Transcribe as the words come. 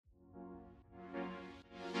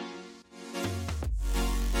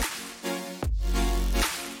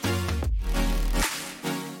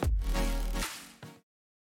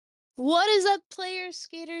What is up, players,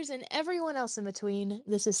 skaters, and everyone else in between?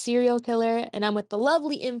 This is Serial Killer, and I'm with the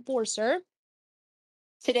lovely Enforcer.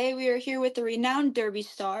 Today we are here with the renowned Derby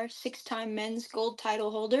star, six-time men's gold title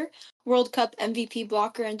holder, World Cup MVP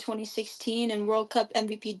blocker in 2016, and World Cup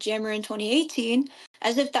MVP jammer in 2018.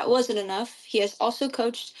 As if that wasn't enough, he has also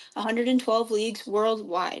coached 112 leagues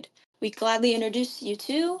worldwide. We gladly introduce you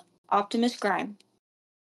to Optimus Grime.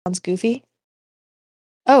 Sounds goofy.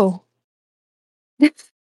 Oh.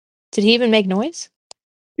 Did he even make noise?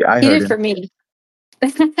 Yeah, I He heard did him. for me.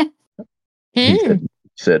 He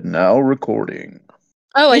said, now recording.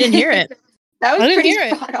 Oh, I didn't hear it. That I was didn't pretty hear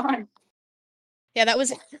it. spot on. Yeah, that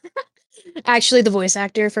was actually the voice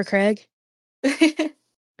actor for Craig.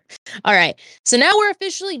 All right, so now we're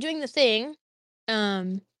officially doing the thing.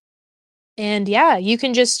 And yeah, you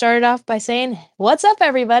can just start it off by saying, "What's up,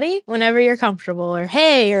 everybody?" whenever you're comfortable, or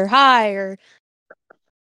 "Hey," or "Hi," or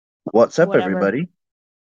What's up, whatever. everybody?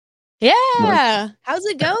 Yeah, how's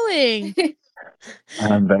it going?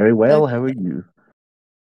 I'm very well. How are you?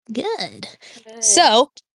 Good. So,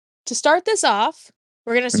 to start this off,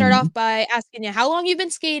 we're going to start off by asking you how long you've been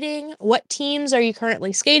skating, what teams are you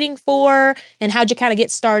currently skating for, and how'd you kind of get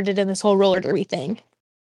started in this whole roller derby thing?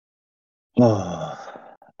 So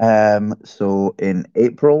in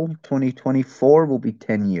April 2024 will be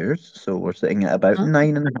 10 years. So we're sitting at about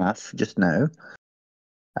 9.5 just now.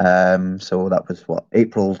 So that was what,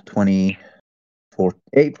 April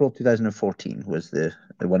 2014 was the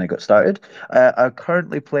when I got started. I'm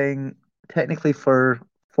currently playing technically for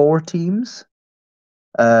 4 teams.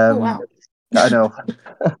 Oh, wow. I know.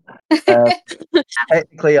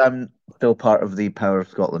 Technically, I'm still part of the Power of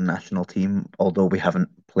Scotland national team, although we haven't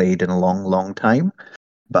played in a long, long time.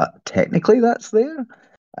 But technically, that's there.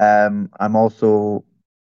 I'm also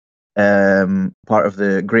part of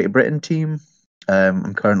the Great Britain team.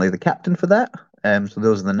 I'm currently the captain for that. So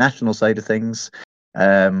those are the national side of things.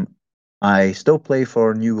 I still play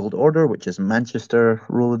for New World Order, which is Manchester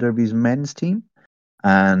Roller Derby's men's team,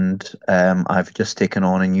 and I've just taken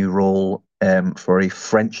on a new role for a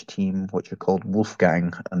French team, which are called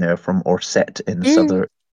Wolfgang, and they're from Orsett in southern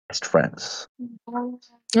West France.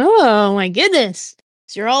 Oh my goodness.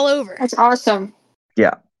 So you're all over. That's awesome.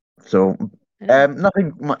 Yeah. So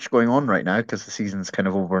nothing much going on right now because the season's kind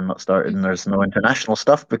of over and not started, and there's no international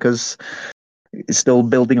stuff because it's still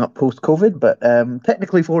building up post-COVID. But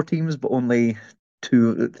technically 4 teams, but only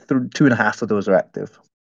two and a half of those are active.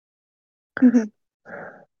 And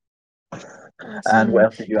what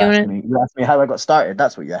else did you ask me? You asked me how I got started.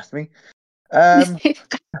 That's what you asked me. I'm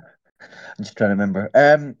just trying to remember.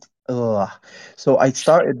 So I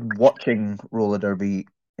started watching roller derby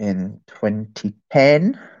in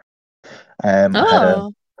 2010. I had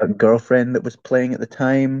a girlfriend that was playing at the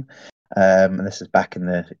time, and this is back in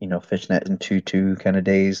the fishnet and tutu kind of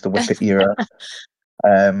days, the Whippet era.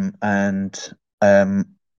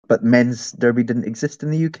 But men's derby didn't exist in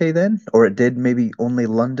the UK then, or it did, maybe only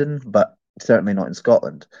London, but certainly not in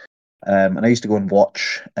Scotland. And I used to go and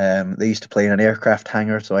watch. They used to play in an aircraft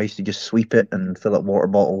hangar, so I used to just sweep it and fill up water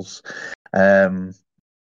bottles, and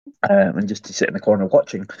just to sit in the corner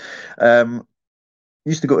watching.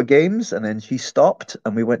 Used to go to games, and then she stopped,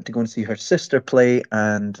 and we went to go and see her sister play.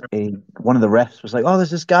 And one of the refs was like, "Oh, there's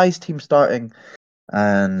this guy's team starting,"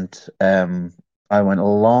 and I went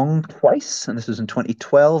along twice, and this was in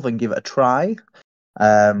 2012, and gave it a try.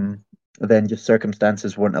 Then just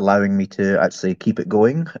circumstances weren't allowing me to actually keep it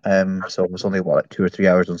going. So it was only like 2 or 3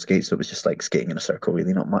 hours on skates, so it was just like skating in a circle,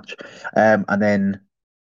 really, not much. And then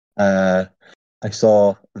I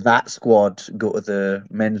saw that squad go to the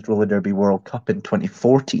Men's Roller Derby World Cup in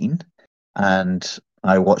 2014, and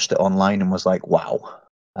I watched it online and was like, wow.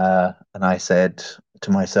 And I said to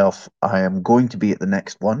myself, I am going to be at the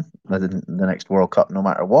next one, the next World Cup, no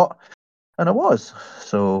matter what. And I was.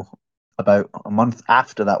 So about a month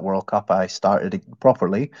after that World Cup, I started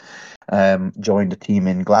properly. Joined a team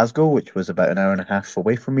in Glasgow, which was about an hour and a half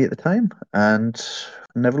away from me at the time, and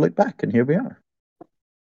never looked back. And here we are.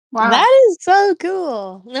 Wow. That is so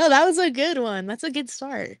cool. No, that was a good one. That's a good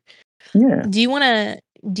start. Yeah. Do you want to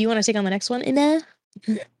take on the next one, Ina?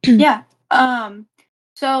 Yeah.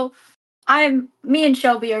 So me and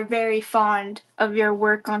Shelby are very fond of your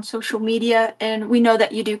work on social media, and we know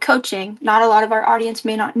that you do coaching. Not a lot of our audience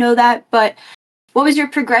may not know that, but what was your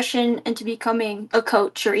progression into becoming a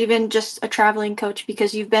coach, or even just a traveling coach?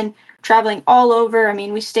 Because you've been traveling all over. I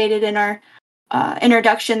mean, we stated in our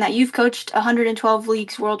introduction that you've coached 112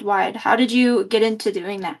 leagues worldwide. How did you get into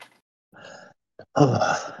doing that?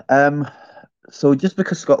 So just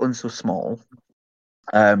because Scotland's so small,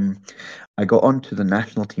 Um, I got onto the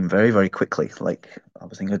national team very, very quickly. Like I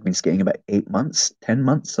was thinking I'd been skating about 8 months, 10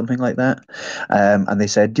 months, something like that. And they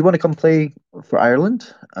said, "Do you want to come play for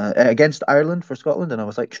Ireland against Ireland for Scotland?" And I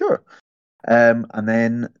was like, "Sure." And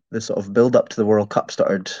then the sort of build up to the World Cup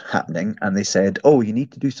started happening, and they said, "Oh, you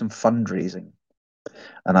need to do some fundraising."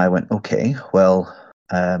 And I went, "Okay, well,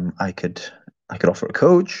 I could offer a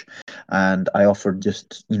coach," and I offered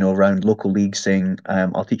just around local leagues saying,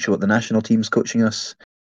 "I'll teach you what the national team's coaching us."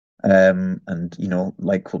 And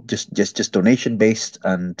like well, just donation based,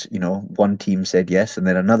 and one team said yes, and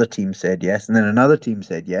then another team said yes, and then another team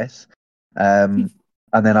said yes. Um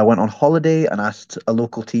and then I went on holiday and asked a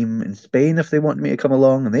local team in Spain if they wanted me to come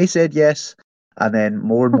along, and they said yes. And then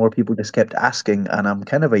more and more people just kept asking, and I'm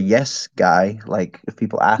kind of a yes guy. Like if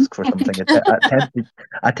people ask for something,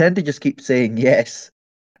 I tend to just keep saying yes.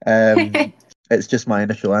 um, it's just my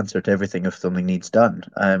initial answer to everything if something needs done.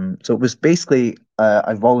 So it was basically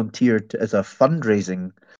I volunteered as a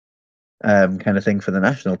fundraising kind of thing for the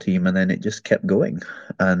national team, and then it just kept going,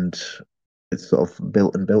 and it's sort of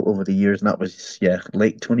built and built over the years. And that was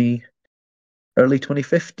early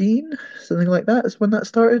 2015, something like that is when that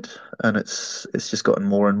started, and it's just gotten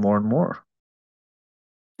more and more and more.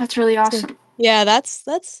 That's really So, awesome. yeah, that's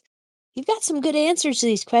you've got some good answers to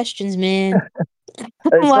these questions, man. I'm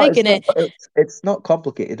It's not it's liking not it. it's not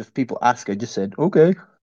complicated. If people ask, I just said okay.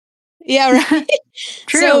 Yeah, right.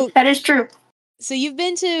 True. So That is true. so you've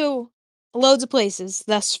been to loads of places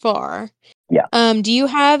thus far. Yeah. Do you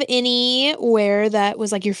have anywhere that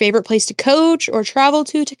was like your favorite place to coach or travel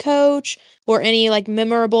to coach, or any like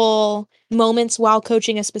memorable moments while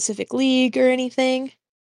coaching a specific league or anything?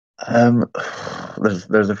 Um,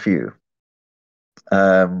 there's a few.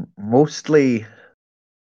 Mostly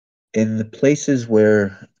in the places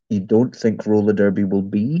where you don't think roller derby will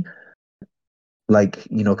be, like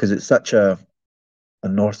because it's such a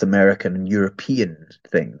North American and European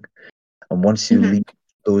thing, and once you Hmm. leave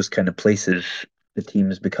those kind of places, the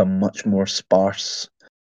teams become much more sparse.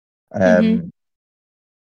 Mm-hmm. Um,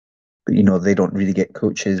 they don't really get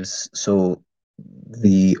coaches, so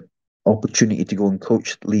the opportunity to go and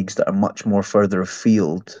coach leagues that are much more further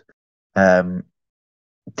afield um,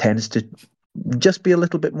 tends to just be a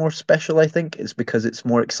little bit more special. I think it's because it's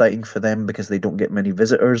more exciting for them because they don't get many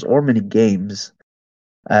visitors or many games,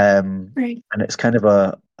 Right. and it's kind of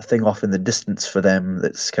a thing off in the distance for them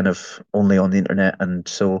that's kind of only on the internet. And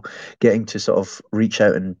so getting to sort of reach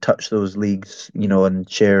out and touch those leagues, and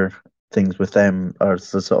share things with them are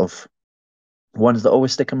the sort of ones that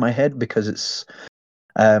always stick in my head, because it's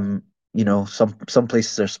um, some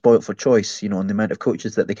places are spoilt for choice, and the amount of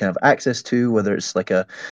coaches that they can have access to, whether it's like a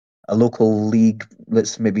local league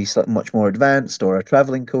that's maybe much more advanced, or a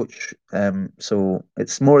traveling coach. So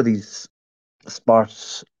it's more these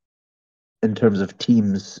sparse in terms of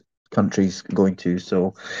teams countries going to.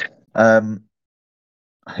 So um,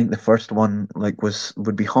 I think the first one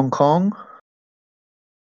would be Hong Kong.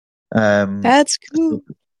 Um, That's so, cool.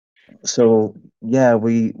 so yeah,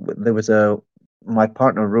 we there was a my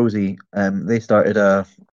partner Rosie. They started a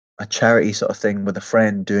charity sort of thing with a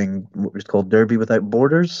friend doing what was called Derby Without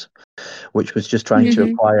Borders, which was just trying to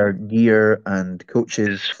Mm-hmm. acquire gear and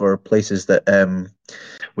coaches for places that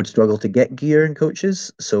would struggle to get gear and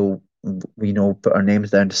coaches. So we put our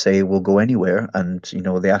names down to say we'll go anywhere, and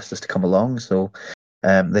they asked us to come along. So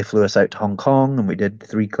they flew us out to Hong Kong, and we did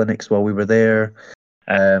 3 clinics while we were there.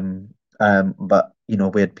 Um, but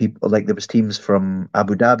we had people like there was teams from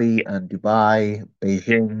Abu Dhabi and Dubai,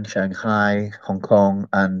 Beijing, Shanghai, Hong Kong,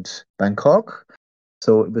 and Bangkok.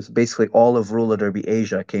 So it was basically all of roller derby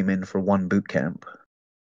Asia came in for one boot camp.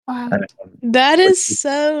 Wow. Um, That which is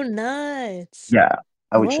so nuts. yeah,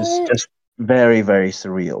 which is What? just very, very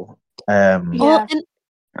surreal. Well, Yeah. and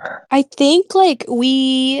I think like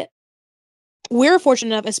we're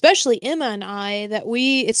fortunate enough, especially Emma and I, that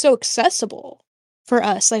it's so accessible for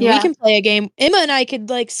us. Like we Yeah. can play a game. Emma and I could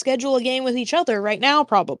like schedule a game with each other right now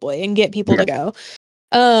probably and get people Yeah, to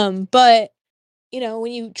go. But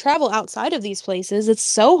when you travel outside of these places, it's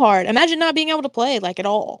so hard. Imagine not being able to play like at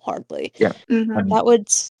all, hardly. yeah, Hmm. and That would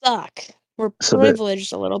suck. We're so that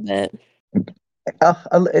privileged a little bit.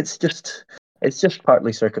 it's just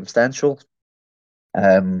partly circumstantial.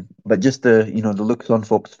 But just the looks on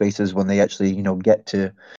folks' faces when they actually get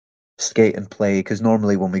to skate and play, because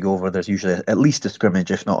normally when we go over, there's usually at least a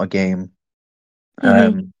scrimmage, if not a game. Hmm.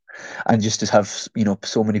 Um, and just to have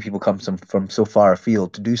so many people come from so far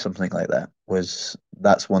afield to do something like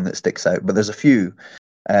that's one that sticks out. But there's a few.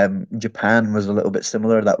 Japan was a little bit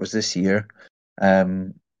similar. That was this year,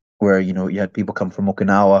 um, where you had people come from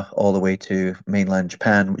Okinawa all the way to mainland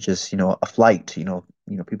Japan, which is a flight.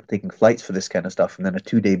 people taking flights for this kind of stuff, and then a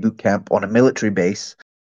 2-day boot camp on a military base,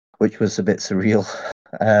 which was a bit surreal.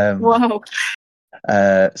 Whoa.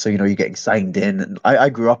 So you're getting signed in, and I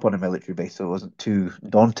grew up on a military base, so it wasn't too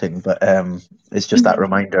daunting. But it's just that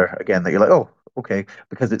reminder again that you're like, oh, okay,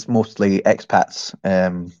 because it's mostly expats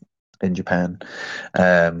in Japan.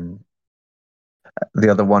 The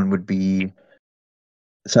other one would be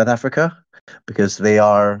South Africa, because they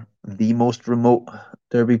are the most remote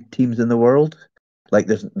derby teams in the world. Like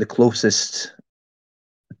the closest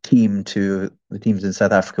team to the teams in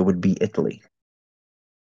South Africa would be Italy.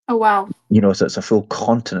 Oh, wow. So it's a full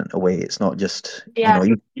continent away. It's not just, Yeah.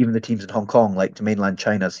 even the teams in Hong Kong, like to mainland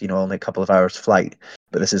China's, only a couple of hours flight,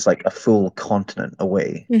 but this is like a full continent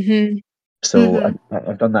away. Mm-hmm. So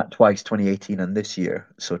I've done that twice, 2018 and this year.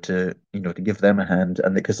 So to give them a hand,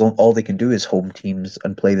 and because all they can do is home teams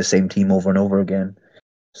and play the same team over and over again.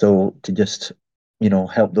 So to just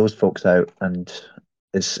help those folks out, and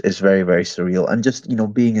is very, very surreal. And just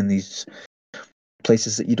being in these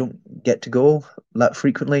places that you don't get to go that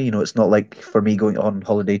frequently. It's not like for me going on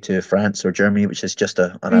holiday to France or Germany, which is just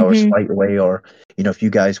an hour's flight away, or if you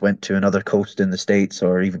guys went to another coast in the States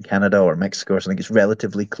or even Canada or Mexico or something, it's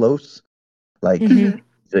relatively close. Like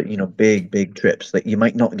big trips that you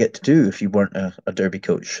might not get to do if you weren't a derby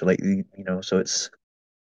coach. Like so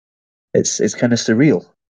it's kind of surreal.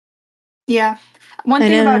 Yeah. One I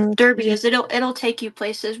thing know. about Derby is it'll take you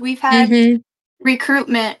places. We've had Mm-hmm.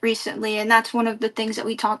 recruitment recently, and that's one of the things that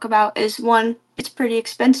we talk about is one, it's pretty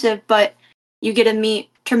expensive, but you get to meet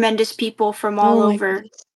tremendous people from all Oh my over.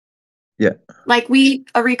 goodness. Yeah. Like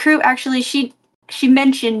a recruit actually, she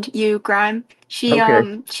mentioned you, Grime. She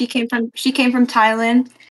Okay. she came from Thailand,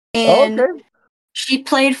 Oh, and okay. she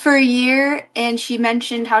played for a year, and she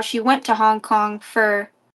mentioned how she went to Hong Kong for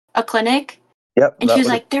a clinic. Yep. And she That was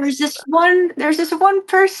would have. like, there's this one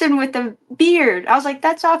person with a beard. I was like,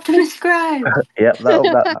 that's Optimus Grime. Yep.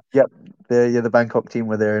 That. Yep. The Bangkok team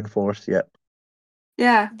were there in force. Yep.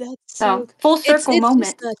 Yeah. That's So so. full It's circle it's just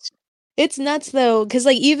moment. nuts. It's nuts though, because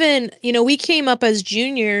like even we came up as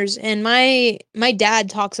juniors, and my dad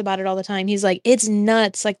talks about it all the time. He's like, it's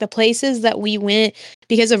nuts, like the places that we went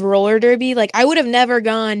because of roller derby. Like I would have never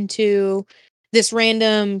gone to this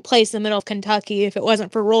random place in the middle of Kentucky if it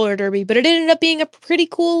wasn't for roller derby, but it ended up being a pretty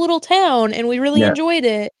cool little town, and we really Yeah. enjoyed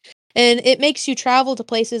it. And it makes you travel to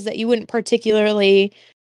places that you wouldn't particularly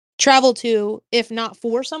travel to if not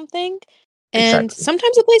for something. And Exactly.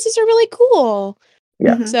 sometimes the places are really cool.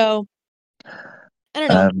 Yeah. Mhm. So I don't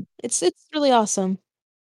know. Um, It's really awesome.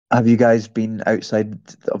 have you guys been outside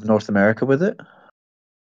of North America with it?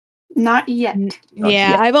 Not yet. Not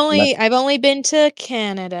Yeah, yet. I've only been to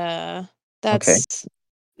Canada. Okay. That's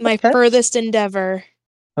my Okay. furthest endeavor,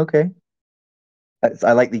 Okay.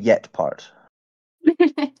 I like the yet part.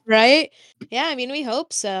 right? Yeah, I mean we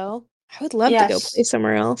hope so. I would love to go Yes. play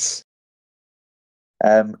somewhere else.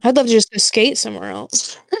 Um, I'd love to just go skate somewhere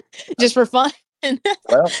else. Just for fun.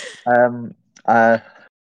 well, I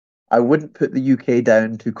I wouldn't put the UK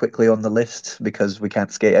down too quickly on the list because we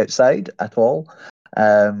can't skate outside at all.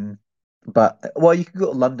 But you could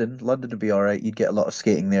go to London. London would be all right. You'd get a lot of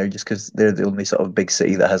skating there just because they're the only sort of big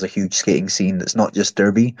city that has a huge skating scene that's not just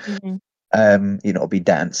derby. Mhm. It'll be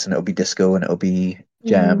dance and it'll be disco and it'll be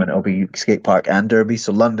jam Mhm. and it'll be skate park and derby.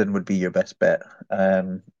 So London would be your best bet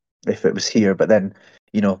if it was here. But then,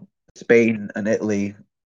 Spain and Italy,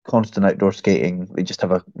 constant outdoor skating. They just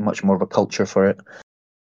have a much more of a culture for it.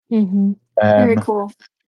 Mhm. Very Um, cool.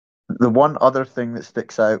 the one other thing that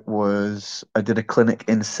sticks out was I did a clinic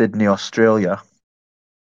in Sydney, Australia,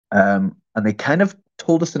 and they kind of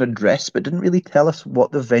told us an address but didn't really tell us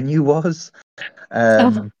what the venue was.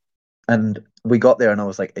 Oh. And we got there, and I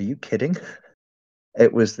was like, "Are you kidding?"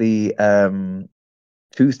 It was the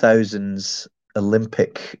 2000s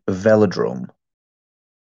Olympic Velodrome.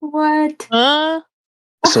 What?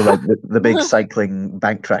 So like the big cycling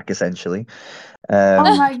bank track essentially. Oh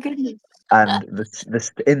Um, my goodness. and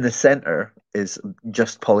this in the center is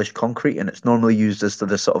just polished concrete, and it's normally used as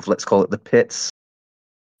the sort of, let's call it, the pits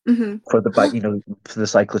Hmm. for the bike, for the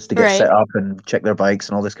cyclists to get Right. set up and check their bikes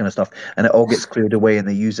and all this kind of stuff. And it all gets cleared away, and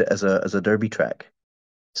they use it as a derby track.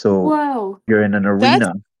 So Whoa. you're in an That's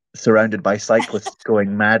arena surrounded by cyclists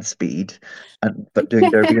going mad speed, and but doing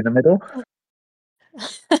derby in the middle.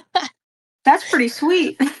 That's pretty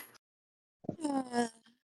sweet.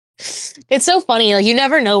 it's so funny. Like you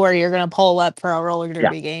never know where you're gonna pull up for a roller Yeah,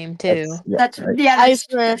 derby game too. That's right. yeah, I that's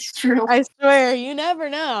swear. that's true. I swear, you never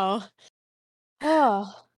know.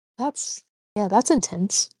 Oh, that's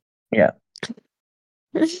intense. Yeah.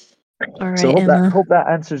 All So right, hope that Emma. hope that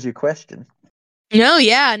answers your question. No,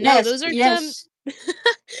 yeah, no, Yes, those are some yes.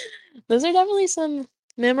 those are definitely some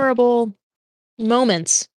memorable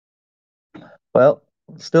moments? Well,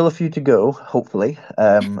 still a few to go, hopefully.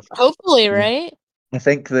 Hopefully, right? I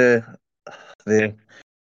think the the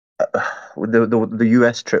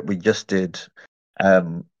US trip we just did.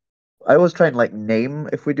 I always try and like name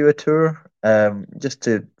if we do a tour, just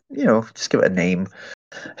to just give it a name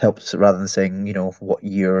helps rather than saying what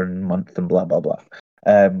year and month and blah blah blah.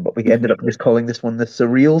 But we ended up just calling this one the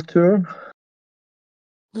Surreal Tour,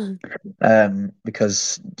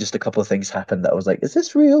 because just a couple of things happened that I was like, is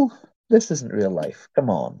this real? This isn't real life. Come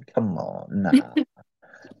on, nah.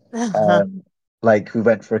 Like we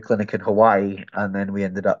went for a clinic in Hawaii, and then we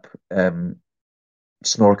ended up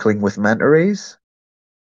snorkeling with manta rays.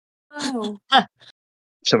 Oh.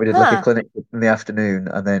 So we did like a Huh. clinic in the afternoon,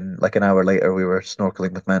 and then like an hour later we were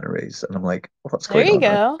snorkeling with manta rays, and I'm like, what's There going you on?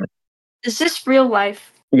 go. Is this real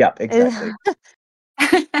life? Yeah, exactly.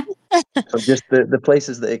 So just the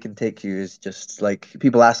places that it can take you is just like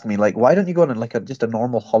people ask me like, why don't you go on like just a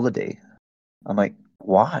normal holiday? I'm like,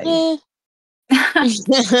 why? Eh. I It's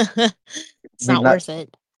mean not that worth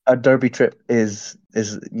it. a derby trip is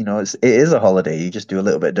it is a holiday. You just do a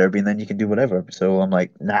little bit of derby and then you can do whatever. So I'm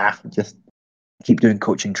like, nah, just keep doing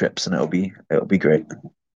coaching trips and it'll be great.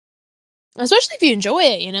 Especially if you enjoy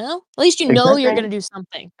it, At least you know you're Exactly. gonna do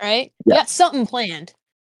something, right? You Yeah. got something planned.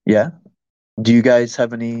 Yeah. Do you guys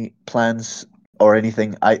have any plans or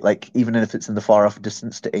anything? I like even if it's in the far off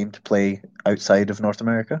distance to aim to play outside of North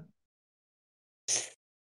America,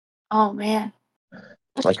 Oh man.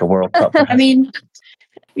 like a World Cup, I perhaps. mean,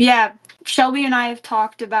 yeah, Shelby and I have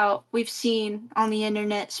talked about, we've seen on the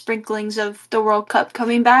internet sprinklings of the World Cup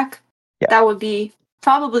coming back. Yeah. That would be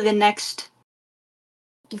probably the next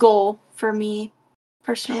goal for me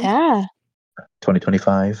personally. Yeah.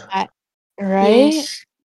 2025. Right? Yes.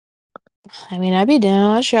 I mean, I'd be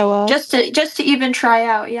down. I'd show up. Just to even try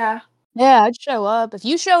out, yeah. Yeah, I'd show up. If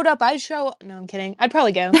you showed up, I'd show up. No, I'm kidding. I'd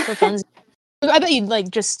probably go for fun. I bet you'd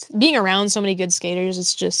like just being around so many good skaters.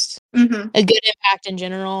 It's just Mm-hmm. a good impact in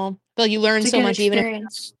general. But you learn It's a so good much,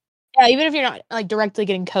 experience. even if you're not like directly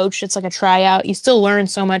getting coached. It's like a tryout. You still learn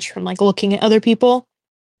so much from like looking at other people,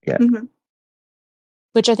 Yeah. Mm-hmm.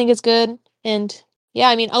 which I think is good. And yeah,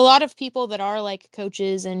 I mean, a lot of people that are like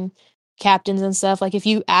coaches and captains and stuff, like if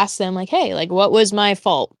you ask them, like, hey, like, what was my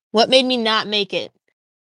fault? What made me not make it?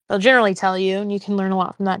 They'll generally tell you, and you can learn a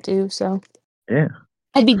lot from that too. So Yeah.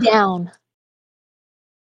 I'd be down.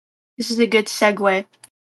 This is a good segue.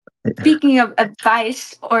 Speaking of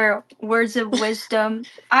advice or words of wisdom,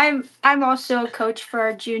 I'm also a coach for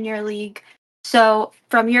our junior league. So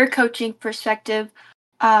from your coaching perspective,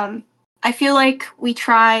 I feel like we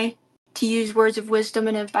try to use words of wisdom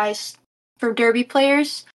and advice for derby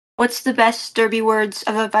players. What's the best derby words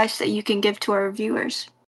of advice that you can give to our viewers?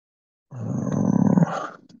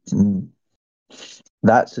 Mm.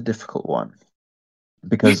 That's a difficult one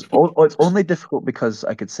because it's only difficult because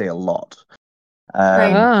I could say a lot.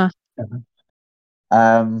 Right. Um,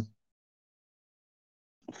 um,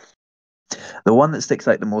 the one that sticks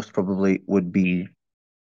out the most probably would be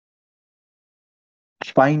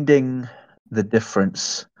finding the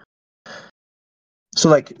difference. So,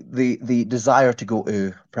 like the desire to go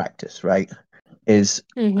to practice, right, is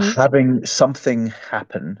Mm-hmm. having something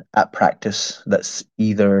happen at practice that's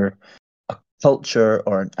either a culture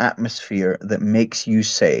or an atmosphere that makes you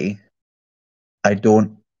say, I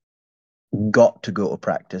don't got to go to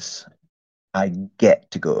practice. I get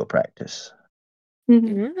to go to practice.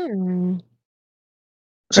 Mm.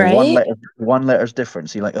 So Right? one letter's different.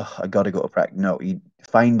 So you're like, oh, I got to go to practice. No, you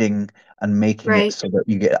finding and making it Right. so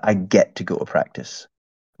that I get to go to practice.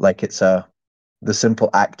 Like it's the simple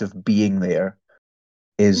act of being there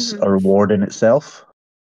is Mm-hmm. a reward in itself.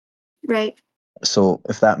 Right. So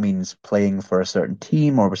if that means playing for a certain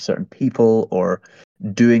team or with certain people or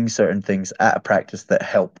doing certain things at a practice that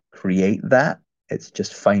help create that, it's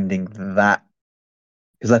just finding that,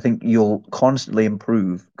 because I think you'll constantly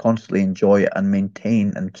improve, constantly enjoy it, and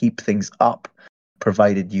maintain and keep things up,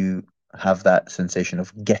 provided you have that sensation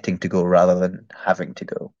of getting to go rather than having to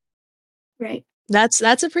go. Right. That's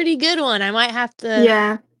a pretty good one. I might have to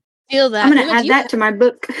Yeah. feel I'm that. gonna Emma, add that to my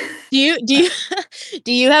book. do you do you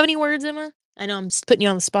do you have any words, Emma? I know I'm just putting you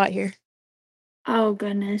on the spot here. Oh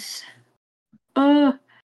goodness. Uh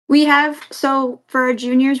we have, so for our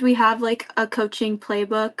juniors we have like a coaching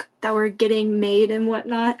playbook that we're getting made and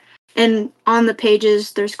whatnot. And on the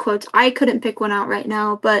pages there's quotes. I couldn't pick one out right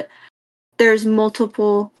now, but there's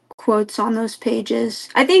multiple quotes on those pages.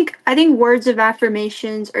 I think words of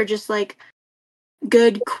affirmations or just like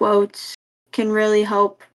good quotes can really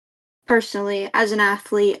help. Personally, as an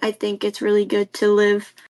athlete, I think it's really good to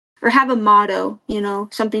live or have a motto,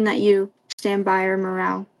 something that you stand by our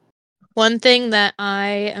morale. One thing that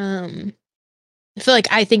I feel like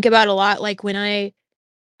I think about a lot, like when I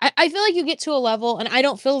feel like you get to a level, and I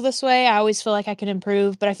don't feel this way. I always feel like I can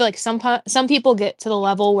improve, but I feel like some people get to the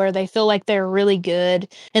level where they feel like they're really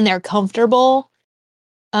good and they're comfortable,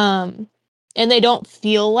 and they don't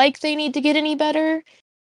feel like they need to get any better.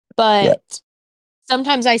 But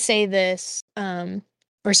sometimes I say this,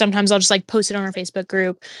 or sometimes I'll just like post it on our Facebook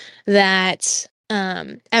group that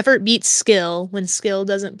effort beats skill when skill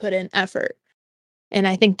doesn't put in effort. And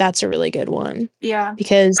I think that's a really good one. Yeah.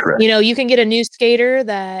 Because, you can get a new skater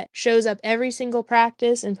that shows up every single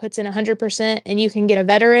practice and puts in 100%, and you can get a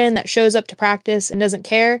veteran that shows up to practice and doesn't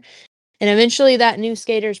care. And eventually that new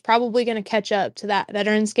skater is probably going to catch up to that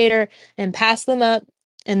veteran skater and pass them up,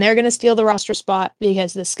 and they're going to steal the roster spot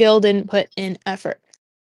because the skill didn't put in effort.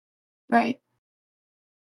 Right.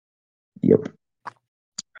 Yep.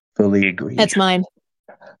 Fully agree. That's mine.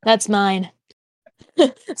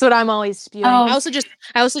 That's what I'm always spewing. Oh. I also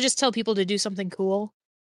just tell people to do something cool.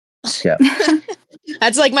 Yeah.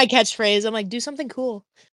 That's like my catchphrase. I'm like, do something cool.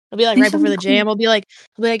 I'll be like Do right before the something jam. I'll be like,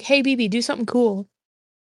 hey BB, do something cool.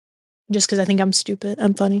 Just because I think I'm stupid.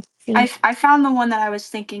 I'm funny. I found the one that I was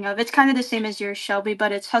thinking of. It's kind of the same as yours, Shelby,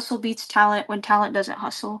 but it's hustle beats talent when talent doesn't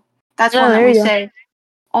hustle. That's one that we say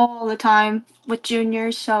all the time with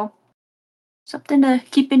juniors. So something to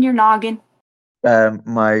keep in your noggin.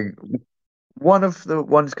 My one of the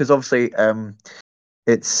ones, because obviously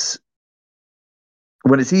it's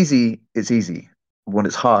when it's easy, it's easy. When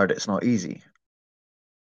it's hard, it's not easy.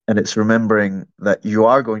 And it's remembering that you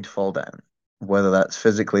are going to fall down, whether that's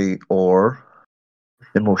physically or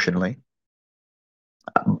emotionally.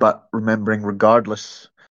 But remembering, regardless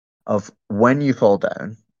of when you fall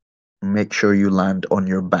down, make sure you land on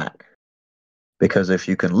your back. Because if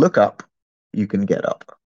you can look up, you can get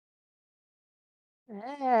up.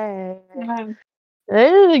 Hey.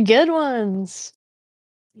 Those are good ones.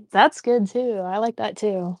 That's good too. I like that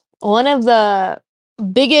too. One of the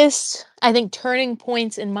biggest, I think, turning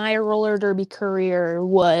points in my roller derby career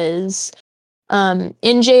was in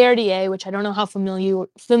JRDA, which I don't know how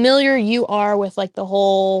familiar you are with like the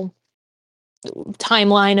whole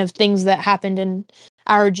timeline of things that happened in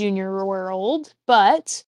our junior world,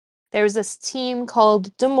 but there was this team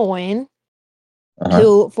called Des Moines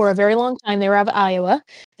who for a very long time they were out of Iowa.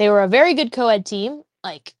 They were a very good co-ed team,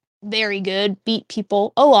 like very good, beat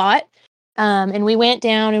people a lot. And we went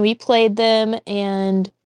down and we played them,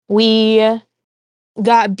 and we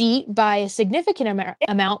got beat by a significant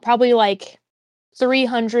amount, probably like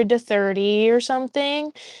 300 to 30 or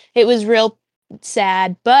something. It was real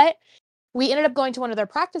sad, but we ended up going to one of their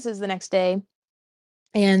practices the next day,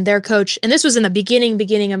 and their coach, and this was in the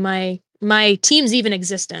beginning of my team's even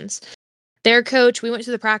existence. Their coach, we went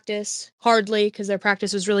to the practice hardly because their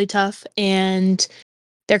practice was really tough, and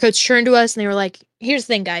their coach turned to us and they were like, here's the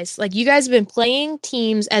thing, guys. Like, you guys have been playing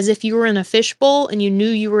teams as if you were in a fishbowl and you knew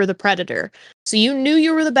you were the predator. So you knew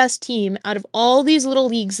you were the best team out of all these little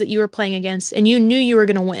leagues that you were playing against, and you knew you were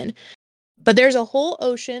going to win. But there's a whole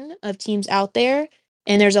ocean of teams out there,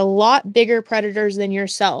 and there's a lot bigger predators than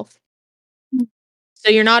yourself. So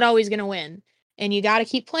you're not always going to win. And you got to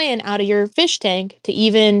keep playing out of your fish tank to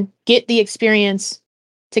even get the experience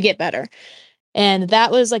to get better. And that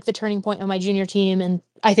was like the turning point of my junior team. And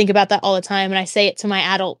I think about that all the time. And I say it to my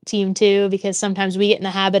adult team too, because sometimes we get in the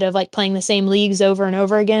habit of like playing the same leagues over and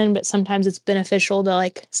over again, but sometimes it's beneficial to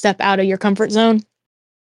like step out of your comfort zone.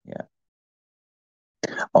 Yeah.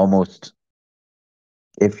 Almost,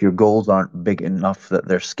 if your goals aren't big enough that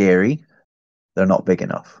they're scary, they're not big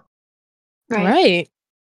enough. Right.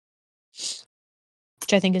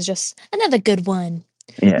 Which I think is just another good one.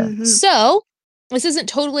 Yeah. Mm-hmm. So this isn't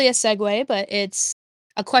totally a segue, but it's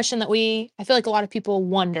a question that I feel like a lot of people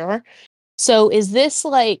wonder. So is this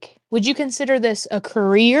like, would you consider this a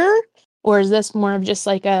career, or is this more of just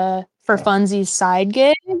like a for funsies side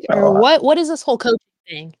gig, or Oh, what is this whole coaching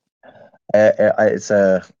thing?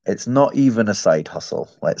 it's not even a side hustle,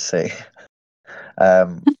 let's say. I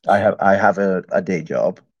have a day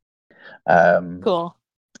job. Cool.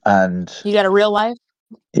 And You got a real life?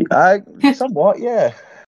 I somewhat, yeah.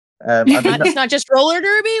 I mean, It's not just roller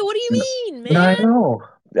derby? What do you mean, man? I know.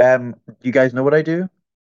 You guys know what I do?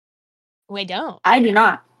 We don't. I do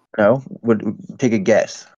not. No? Would take a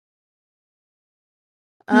guess.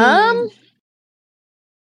 Let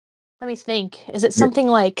me think. Is it something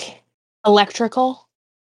like electrical?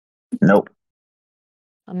 Nope.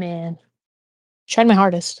 Oh man. Tried my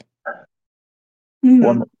hardest.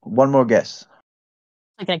 One more guess.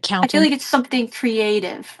 Like an I accountant. feel like it's something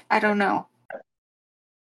creative. I don't know.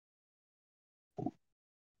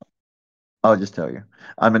 I'll just tell you.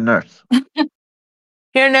 I'm a nurse.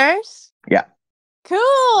 You're a nurse? Yeah.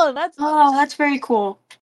 Cool. That's Oh, that's very cool.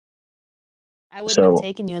 I wouldn't have So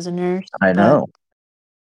taken you as a nurse. I But know.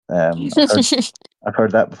 I've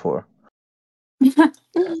heard that before.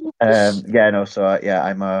 Yeah, no. So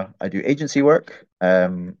yeah, I do agency work.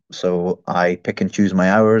 So I pick and choose my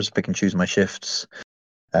hours, pick and choose my shifts.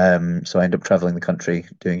 So I end up traveling the country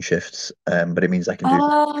doing shifts. But it means I can do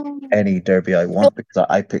Um, any derby I want because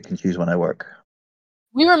I pick and choose when I work.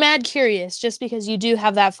 we were mad curious just because you do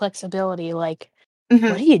have that flexibility. Like, what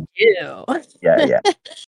mhm. do you do? Yeah, yeah.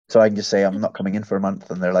 So I can just say I'm not coming in for a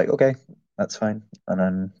month, and they're like, okay, that's fine. And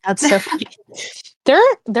then That's so funny.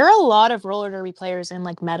 There are a lot of roller derby players in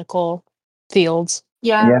like medical fields.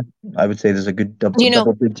 Yeah. yeah, I would say there's a good Do you know?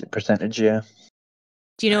 double digit percentage. Yeah,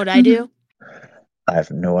 Do you know what I Mhm. do? I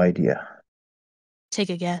have no idea. Take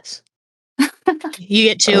a guess. You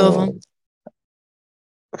get two of them.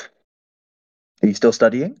 Oh, are you still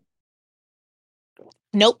studying?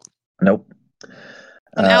 Nope. Nope.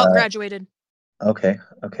 I'm out. Uh, Graduated. okay,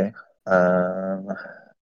 okay. Um,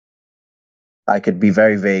 I could be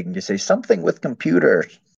very vague and just say something with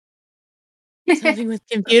computers. Something with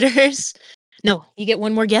computers. No, you get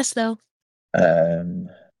one more guess though. Um,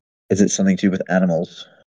 is it something to do with animals?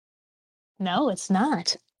 No, it's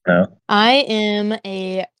not. No. I am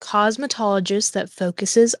a cosmetologist that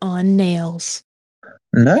focuses on nails.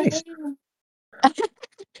 Nice.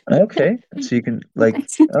 Okay. So you can like.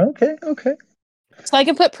 Okay. Okay. So I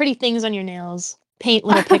can put pretty things on your nails, paint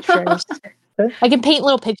little pictures. Okay. I can paint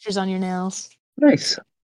little pictures on your nails. Nice.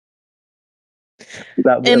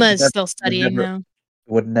 That would Emma have is never, still studying though.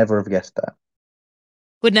 would never have guessed that.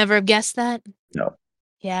 Would never have guessed that. No.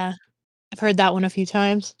 Yeah, I've heard that one a few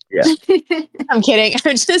times. Yeah. I'm kidding.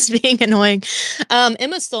 I'm just being annoying.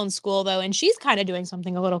 Emma's still in school though, and she's kind of doing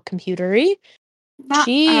something a little computery. Not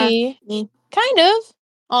She me. kind of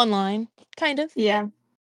online, kind of. Yeah.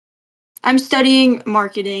 I'm studying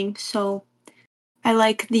marketing, so I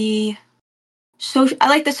like the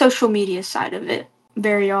social media side of it.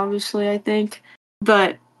 Very obviously, I think.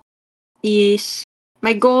 But yes,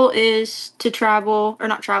 my goal is to travel or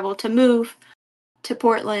not travel, to move to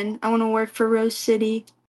Portland. I want to work for Rose City.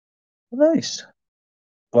 Nice.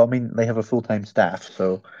 Well, I mean, they have a full time staff,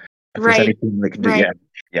 so if there's Right. anything they can do, yeah,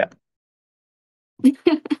 Right.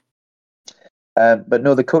 yeah. But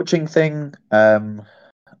no, the coaching thing,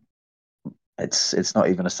 it's not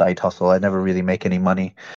even a side hustle. I never really make any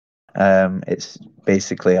money. It's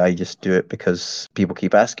basically I just do it because people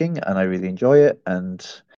keep asking, and I really enjoy it, and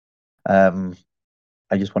um,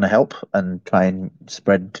 I just want to help and try and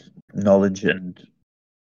spread knowledge and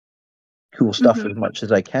cool stuff hmm as much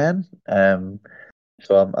as I can.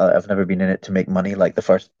 So I've never been in it to make money. Like the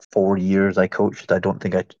first 4 years I coached, I don't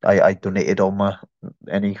think I donated all my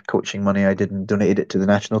any coaching money I didn't donate it to the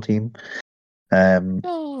national team. Um,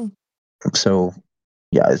 Oh, so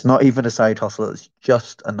yeah, it's not even a side hustle. It's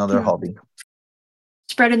just another hmm hobby.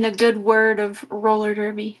 Spreading the good word of roller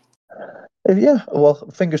derby. Yeah, well,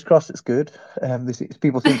 fingers crossed it's good.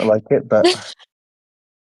 People seem to like it, but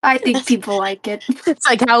I think people like it. it's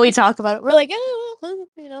like how we talk about it. We're like, oh,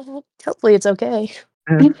 well, hopefully it's okay.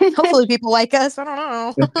 Hopefully people like us. I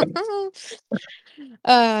don't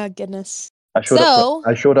know. Goodness. So,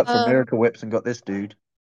 I showed up for um, Miracle Whips and got this dude.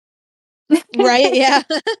 right, yeah.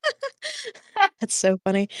 That's so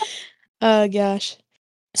funny. Oh gosh.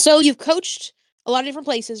 So you've coached a lot of different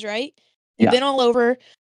places, right? You've Yeah. been all over.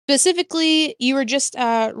 Specifically, you were just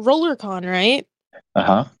at RollerCon, right?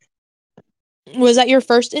 Uh-huh. Was that your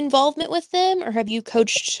first involvement with them, or have you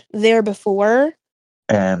coached there before?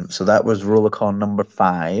 So that was Rollercon number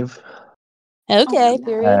 5. Okay, Oh,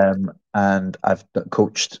 period. And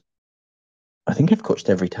coached. I think I've coached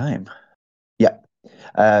every time. Yeah.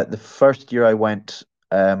 The first year I went,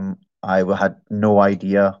 had no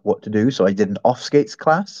idea what to do, so I did an off skates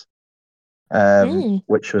class, Mm.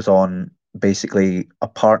 which was on basically a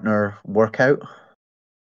partner workout.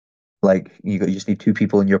 Like you just need 2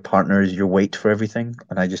 people and your partner is your weight for everything.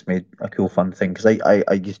 And I just made a cool fun thing because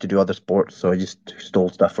I used to do other sports, so I just stole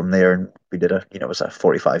stuff from there and we did it was a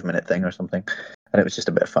 45-minute thing or something, and it was just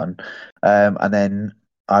a bit of fun. And then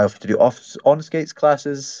I have to do off on skates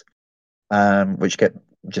classes, which get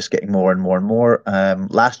just getting more and more and more.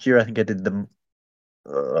 Last year I think I did the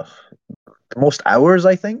most hours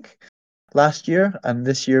I think last year, and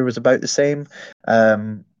this year was about the same.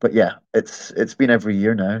 But yeah, it's been every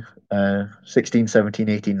year now. 16, 17,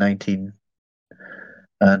 18, 19,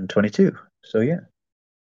 and 22. So yeah.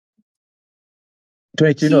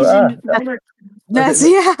 22, no, seasoned roller. is That's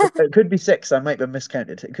yeah. it could be 6. I might have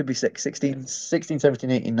miscounted. It could be 6. 16, 16,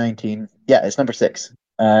 17, 18, 19. Yeah, it's number 6.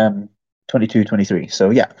 22, 23. So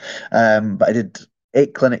yeah, but I did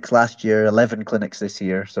 8 clinics last year, 11 clinics this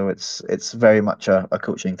year. So it's very much a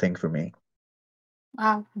coaching thing for me.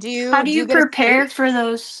 Wow. Do How you do do you you get to prepare skate? for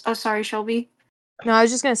those? Oh, sorry, Shelby. No, I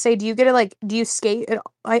was just gonna say, do you get to do you skate at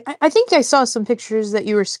I think I saw some pictures that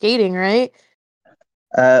you were skating, right?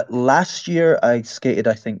 Last year I skated,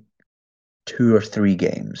 I think, 2 or 3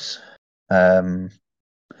 games. Um,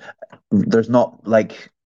 there's not like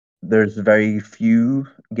there's very few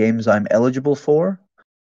games I'm eligible for.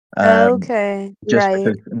 Um, Okay, just right.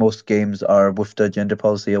 because most games are WFDA gender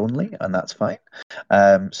policy only, and that's fine.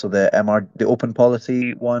 So the open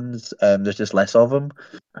policy ones, there's just less of them,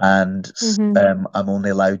 and Mm-hmm. I'm only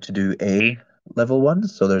allowed to do A level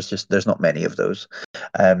ones, so there's not many of those.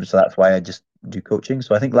 So that's why I just do coaching.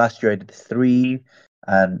 So I think last year I did 3,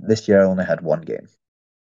 and this year I only had 1 game.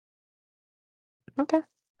 Okay,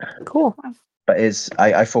 cool. But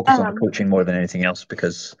I focus on the Um, coaching more than anything else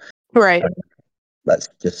because Right. that's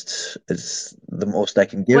just is the most I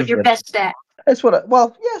can what give. you're best at? It's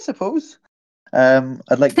well, yeah, I suppose.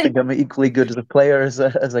 I'd like to think I'm equally good as a player as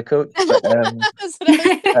a coach, but That's what I was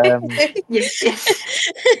gonna um, say. Yes.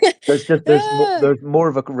 Ah, there's more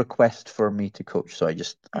of a request for me to coach, so I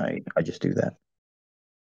just do that.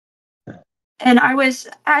 And I was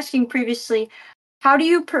asking previously, how do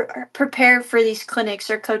you prepare for these clinics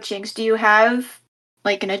or coachings? Do you have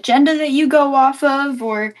like an agenda that you go off of,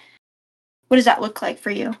 or what does that look like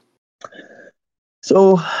for you?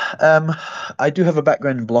 So I do have a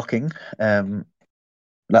background in blocking. Um,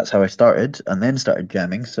 that's how I started, and then started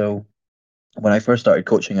jamming. So when I first started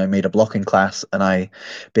coaching, I made a blocking class, and I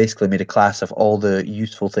basically made a class of all the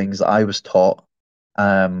useful things that I was taught.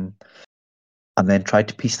 Um, and then tried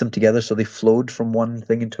to piece them together so they flowed from one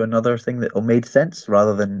thing into another thing that all made sense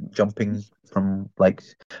rather than jumping from like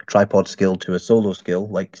tripod skill to a solo skill,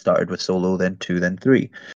 like started with solo, then 2, then 3,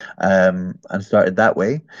 and started that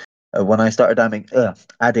way. When I started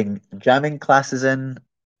adding jamming classes in,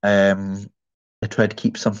 I tried to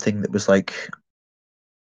keep something that was like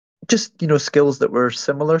just skills that were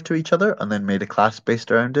similar to each other, and then made a class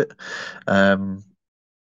based around it. Um,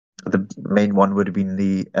 the main one would have been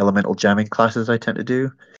the elemental jamming classes I tend to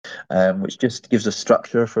do, which just gives a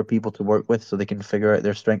structure for people to work with so they can figure out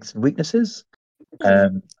their strengths and weaknesses,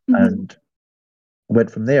 Mhm. and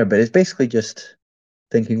went from there. But it's basically just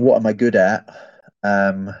thinking, what am I good at,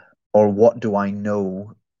 um, or what do I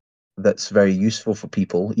know that's very useful for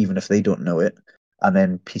people, even if they don't know it, and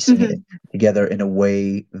then piecing it Mhm. together in a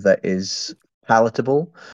way that is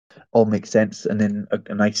palatable, all makes sense, and in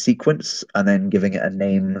a nice sequence, and then giving it a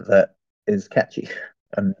name that is catchy.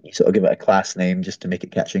 And you sort of give it a class name just to make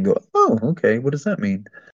it catchy and go, oh, okay, what does that mean?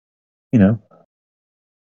 You know,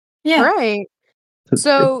 Yeah. right. so it's good.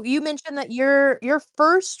 So you mentioned that your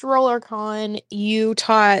first roller con you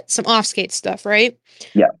taught some off skate stuff, right?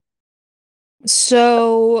 Yeah.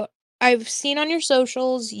 So I've seen on your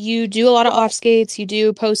socials you do a lot of off skates, you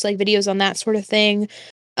do post like videos on that sort of thing.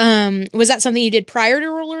 Was that something you did prior to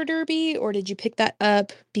roller derby, or did you pick that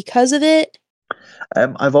up because of it?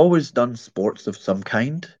 I've always done sports of some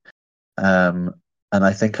kind, um, and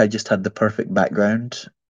I think I just had the perfect background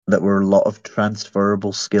that were a lot of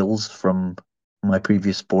transferable skills from my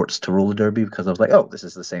previous sports to roller derby because I was like, oh, this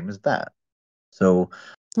is the same as that. So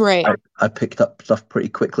Right. I picked up stuff pretty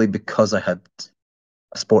quickly because I had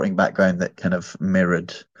a sporting background that kind of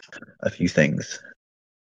mirrored a few things.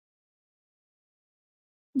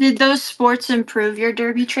 Did those sports improve your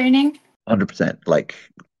derby training? 100%. Like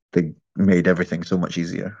they made everything so much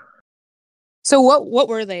easier. So what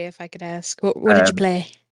were they, if I could ask? What did you Um, play?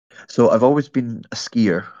 so I've always been a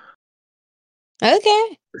skier.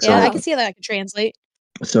 Okay. Yeah, I So can see how that could translate.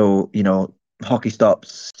 So, hockey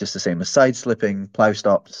stops just the same as side slipping, plow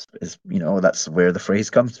stops is, that's where the phrase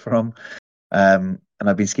comes from. And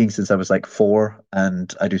I've been skiing since I was like 4,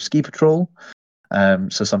 and I do ski patrol.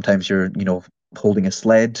 So sometimes you're, holding a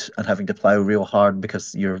sled and having to plow real hard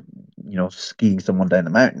because you're, skiing someone down the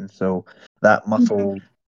mountain. So that Mhm. muscle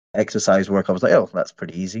exercise work, I was like, oh, that's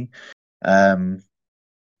pretty easy. Um,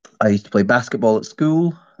 I used to play basketball at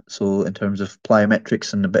school. So in terms of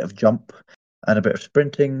plyometrics and a bit of jump and a bit of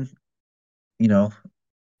sprinting, you know,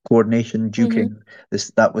 coordination, Hmm. juking.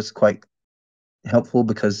 That was quite helpful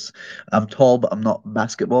because I'm tall, but I'm not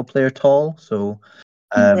basketball player tall. So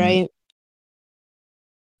um, Right.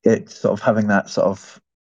 it's sort of having that sort of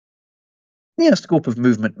scope of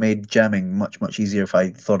movement made jamming much easier if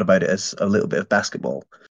I thought about it as a little bit of basketball.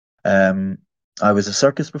 Um, I was a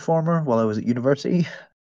circus performer while I was at university.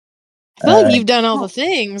 I feel like Uh, you've done all the Oh.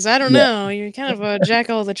 things. I don't yeah, know. You're kind of a jack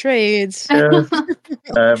of all the trades. yeah.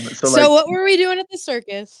 So So like what were we doing at the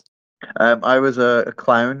circus? I was a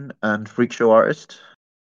clown and freak show artist.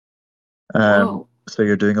 Whoa. So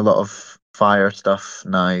you're doing a lot of fire stuff,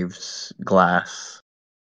 knives, glass,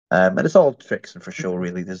 and it's all tricks and for show,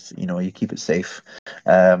 really. There's, you keep it safe.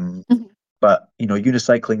 Um, Mhm. but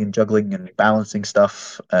unicycling and juggling and balancing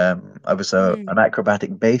stuff. I was Mm. an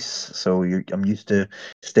acrobatic base, so I'm used to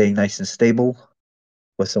staying nice and stable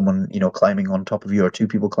with someone, climbing on top of you, or two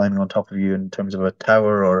people climbing on top of you in terms of a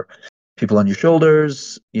tower, or people on your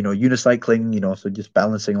shoulders, unicycling, so just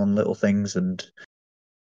balancing on little things, and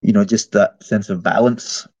just that sense of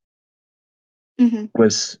balance Mhm.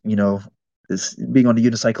 was, being on a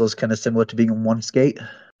unicycle is kind of similar to being on one skate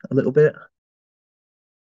a little bit.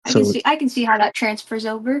 So I can see how that transfers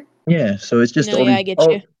over. yeah, so it's just No, yeah, I get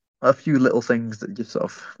you. a few little things that just sort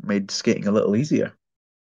of made skating a little easier.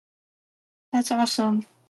 That's awesome.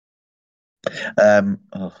 And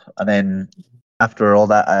then after all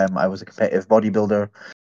that, I was a competitive bodybuilder,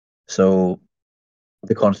 so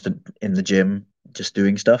the constant in the gym, just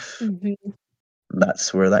doing stuff. Mhm.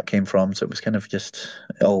 That's where that came from. So it was kind of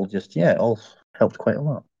it all helped quite a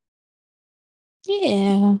lot.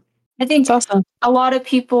 Yeah, I it's think awesome. a lot of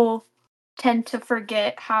people tend to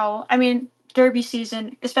forget how, I mean, derby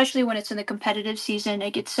season, especially when it's in the competitive season,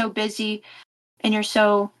 it gets so busy and there's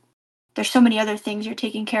so many other things you're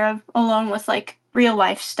taking care of along with like real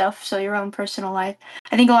life stuff, so your own personal life.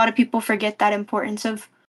 I think a lot of people forget that importance of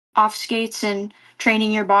off skates and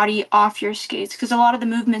training your body off your skates because a lot of the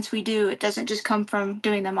movements we do, it doesn't just come from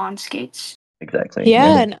doing them on skates. Exactly.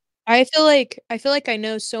 Yeah. Yeah, and I feel like I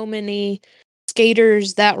know so many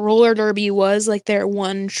skaters that roller derby was like their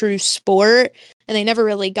one true sport and they never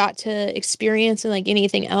really got to experience and like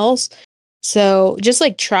anything else. So just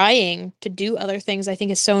like trying to do other things I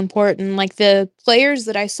think is so important. Like the players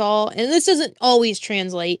that I saw, and this doesn't always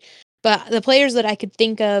translate, but the players that I could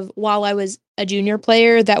think of while I was a junior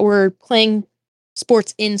player that were playing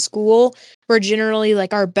sports in school were generally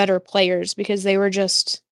like our better players because they were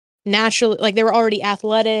just naturally like they were already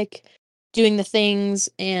athletic, doing the things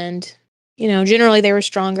and generally they were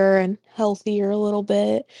stronger and healthier a little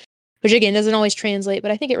bit, which again doesn't always translate, but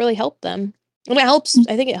I think it really helped them. And I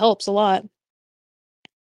think it helps a lot.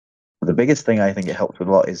 The biggest thing I think it helps with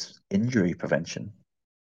a lot is injury prevention,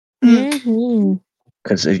 Mm, Mhm.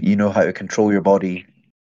 because you know how to control your body,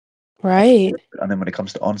 Right. and then when it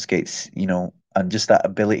comes to on skates, and just that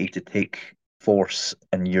ability to take force,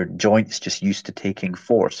 and your joints just used to taking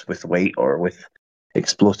force with weight or with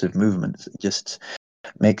explosive movements, it just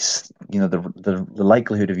makes the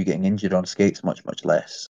likelihood of you getting injured on skates much much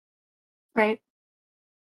less. right.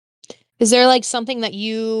 Is there like something that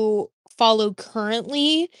you follow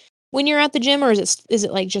currently when you're at the gym, or is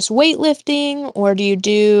it like just weightlifting, or do you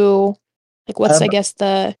do like what's I Um, guess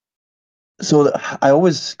the so I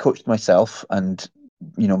always coached myself and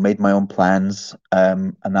made my own plans,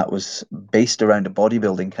 and that was based around a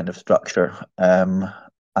bodybuilding kind of structure.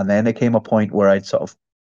 And then it came a point where I'd sort of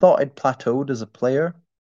thought I'd plateaued as a player.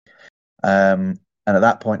 And at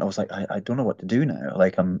that point I was like, I don't know what to do now.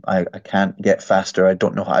 Like I can't get faster. I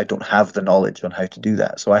don't have the knowledge on how to do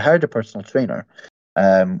that. So I hired a personal trainer,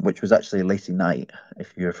 which was actually Lacey Knight,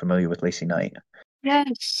 if you're familiar with Lacey Knight.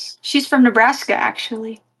 Yes. She's from Nebraska,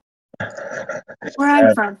 actually, where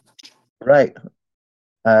I'm from. Right.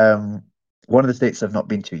 Um, one of the states I've not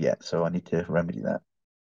been to yet, so I need to remedy that.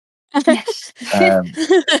 Yes. Um,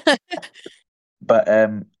 but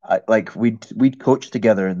like we'd coached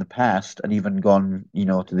together in the past, and even gone,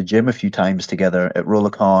 to the gym a few times together at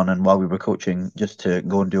Rollicon, and while we were coaching, just to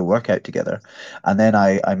go and do a workout together. And then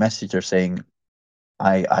I messaged her saying,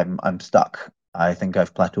 I'm stuck. I think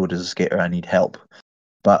I've plateaued as a skater. I need help.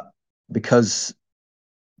 But because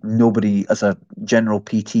nobody, as a general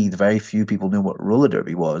PT, the very few people knew what roller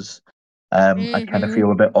derby was. I kind of Mhm.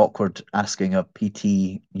 feel a bit awkward asking a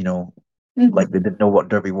PT, Mhm. like they didn't know what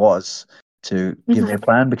derby was, to give me Mhm. a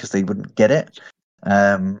plan because they wouldn't get it.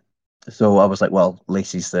 Um, so I was like, well,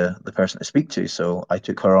 Lacey's the person to speak to. So I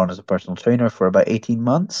took her on as a personal trainer for about 18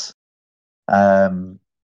 months. Um,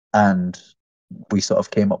 and we sort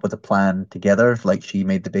of came up with a plan together. Like she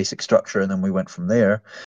made the basic structure, and then we went from there,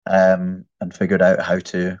 and figured out how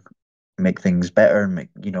to make things better, make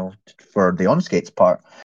for the on skates part.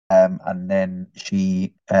 And then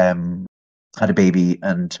she had a baby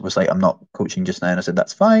and was like, I'm not coaching just now. And I said,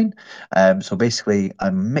 that's fine. So basically,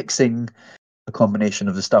 I'm mixing a combination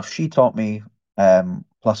of the stuff she taught me,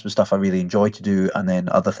 plus the stuff I really enjoy to do, and then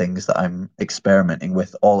other things that I'm experimenting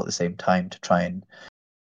with all at the same time to try and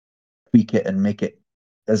tweak it and make it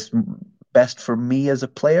as best for me as a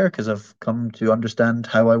player, because I've come to understand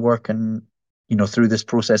how I work, and through this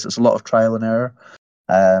process it's a lot of trial and error,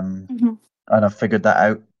 um, Mhm. and I've figured that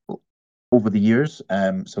out over the years.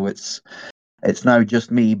 So it's now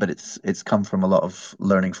just me, but it's come from a lot of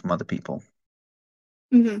learning from other people.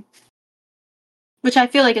 Which I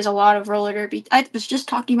feel like is a lot of roller derby. I was just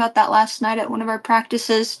talking about that last night at one of our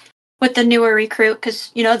practices with the newer recruit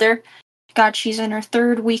because she's in her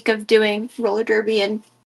third week of doing roller derby, and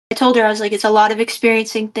I told her, I was like, it's a lot of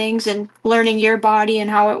experiencing things and learning your body and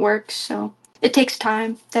how it works. So it takes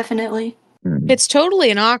time, definitely. It's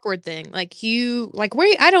totally an awkward thing. I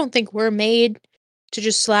don't think we're made to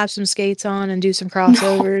just slap some skates on and do some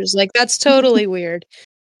crossovers. Like that's totally weird.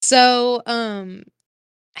 So,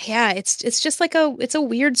 yeah, it's just it's a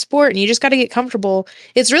weird sport and you just got to get comfortable.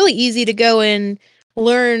 It's really easy to go and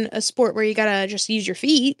learn a sport where you got to just use your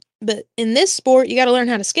feet, but in this sport you got to learn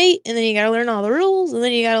how to skate and then you got to learn all the rules and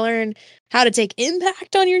then you got to learn how to take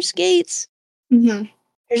impact on your skates. There's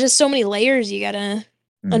just so many layers you got to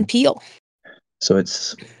unpeel. So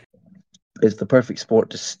it's the perfect sport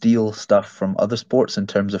to steal stuff from other sports in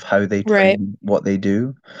terms of how they train, what they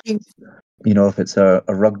do. If it's a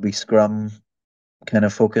rugby scrum kind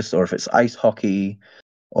of focus, or if it's ice hockey,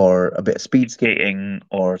 or a bit of speed skating,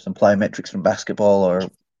 or some plyometrics from basketball, or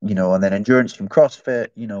and then endurance from CrossFit.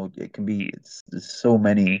 It can be. There's so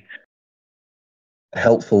many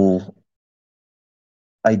helpful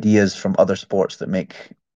ideas from other sports that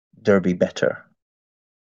make derby better.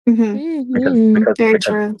 Very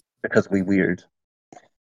true. Because we weird.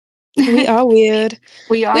 We are weird.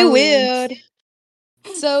 We are weird.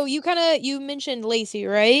 So you mentioned Lacey,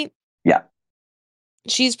 right? Yeah.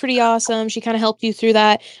 She's pretty awesome. She kind of helped you through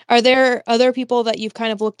that. Are there other people that you've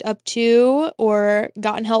kind of looked up to or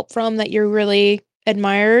gotten help from that you're really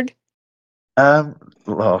admired?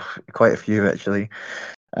 Well, quite a few actually.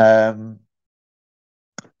 The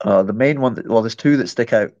main one, there's two that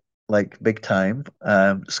stick out like big time.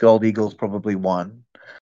 Scald Eagle's probably one.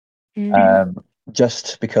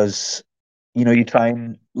 Just because, you try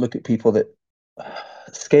and look at people that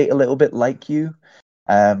skate a little bit like you.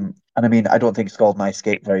 And I mean, I don't think Scald and I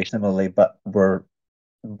skate very similarly, but we're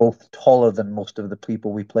both taller than most of the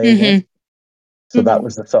people we play against. So that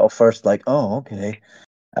was the sort of first like, oh, okay.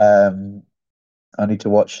 I need to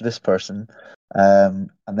watch this person. And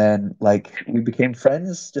then like we became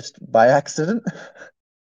friends just by accident.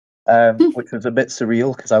 Which was a bit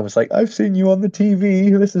surreal because I was like, I've seen you on the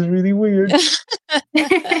TV. This is really weird.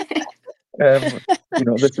 This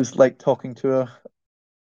is like talking to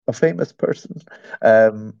a famous person.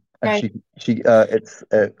 And right.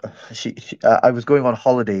 I was going on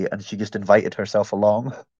holiday and she just invited herself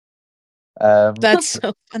along. That's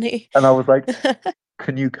so funny. And I was like,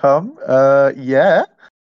 can you come? Yeah.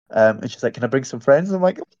 And she's like, can I bring some friends? I'm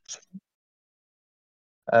like,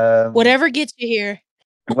 whatever gets you here.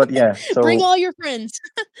 But yeah, so bring all your friends.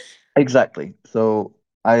 Exactly. So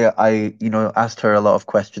I asked her a lot of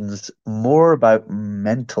questions more about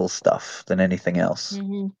mental stuff than anything else.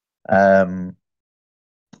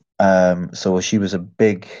 So she was a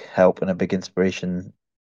big help and a big inspiration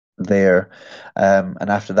there. And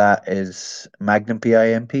after that is Magnum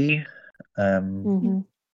PIMP.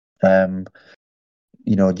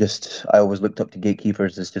 Just I always looked up to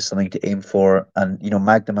gatekeepers as just something to aim for, and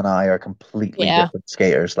Magnum and I are completely different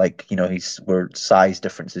skaters. Like we're size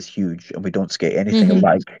difference is huge, and we don't skate anything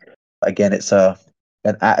alike. Again, it's an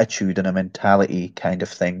attitude and a mentality kind of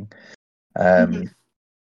thing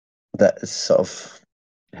that has sort of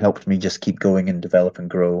helped me just keep going and develop and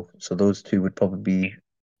grow. So those two would probably be,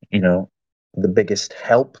 the biggest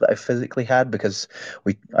help that I physically had because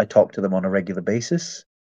I talk to them on a regular basis.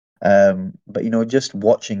 But just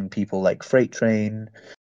watching people like Freight Train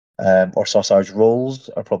or Sausage Rolls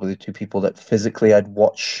are probably the two people that physically I'd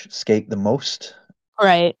watch skate the most.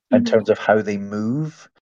 Right. In terms of how they move,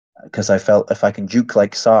 because I felt if I can juke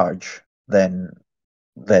like Sarge, then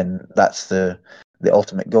that's the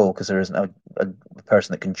ultimate goal because there isn't a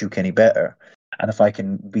person that can juke any better. And if I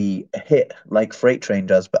can be hit like Freight Train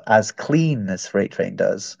does, but as clean as Freight Train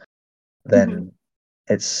does, then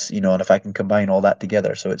it's and if I can combine all that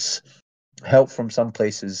together, so it's help from some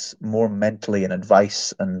places more mentally and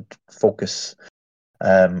advice and focus,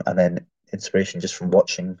 and then inspiration just from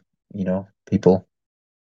watching people.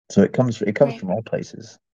 So it comes from all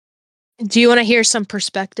places. Do you want to hear some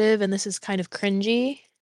perspective? And this is kind of cringy,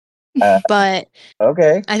 but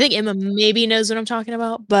okay. I think Emma maybe knows what I'm talking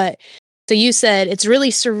about. But so you said it's really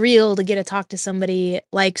surreal to get to talk to somebody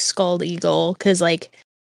like Scald Eagle because like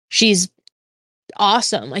she's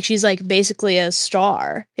awesome. Like she's like basically a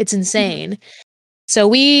star. It's insane. So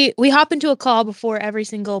we hop into a call before every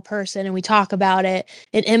single person and we talk about it.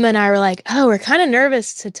 And Emma and I were like, oh, we're kind of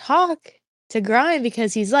nervous to talk to Grime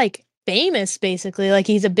because he's like famous basically. Like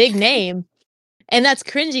he's a big name. And that's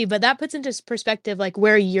cringy, but that puts into perspective like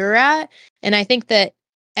where you're at. And I think that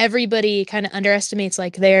everybody kind of underestimates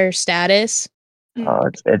like their status.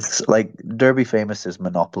 It's like Derby famous is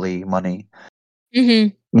monopoly money.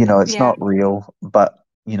 Mm-hmm. It's not real, but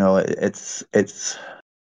it's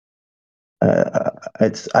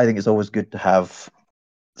I think it's always good to have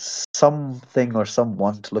something or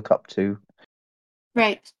someone to look up to.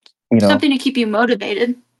 Right. You know, Something to keep you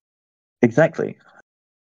motivated. exactly.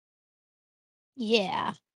 Yeah.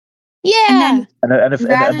 And Yeah. then And if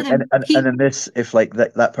rather than and in this, if like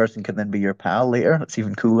that person can then be your pal later, that's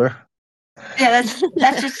even cooler. yeah,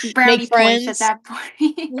 that's just Make brownie points at friends. that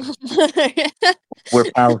point.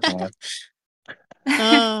 We're pals now.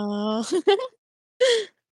 Oh.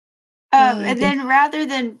 Oh, And then rather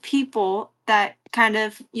than people that kind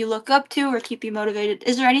of you look up to or keep you motivated,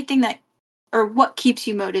 is there anything that or what keeps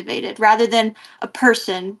you motivated rather than a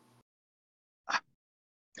person?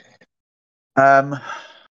 Um,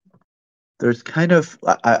 there's kind of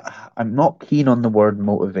I'm not keen on the word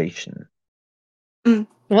motivation.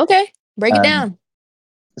 okay. Break it Um, down.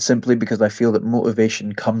 simply because I feel that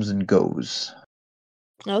motivation comes and goes.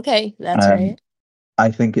 Okay, that's Um, right.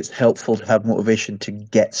 I think it's helpful to have motivation to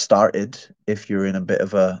get started if you're in a bit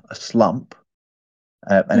of a slump,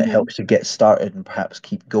 and it Mm-hmm. helps you get started and perhaps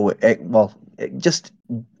keep going. Just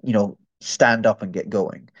stand up and get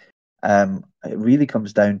going. It really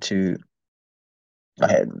comes down to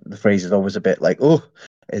the phrase is always a bit like, oh,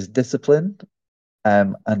 is discipline,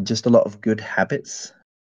 and just a lot of good habits.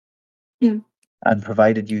 Mm. And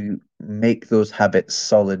provided you make those habits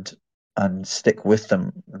solid and stick with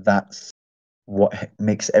them, that's what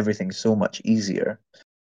makes everything so much easier.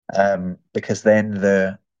 Because then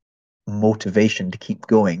the motivation to keep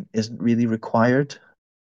going isn't really required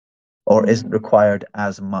or isn't required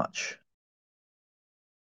as much.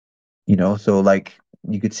 So like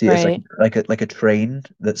you could see it as Right. like a train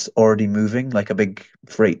that's already moving, like a big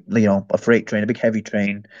freight, a freight train, a big heavy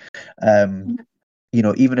train. Um,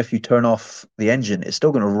 even if you turn off the engine, it's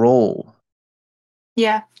still going to roll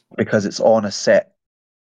Yeah. because it's on a set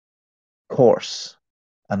course.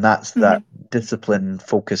 And that's Mm-hmm. that discipline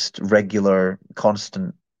focused, regular,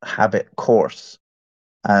 constant habit course.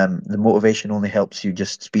 The motivation only helps you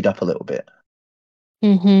just speed up a little bit.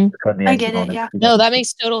 Mm-hmm. Turn the I engine get it. on and Yeah. speed up. No, that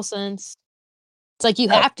makes total sense. It's like you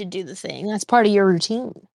have to do the thing. That's part of your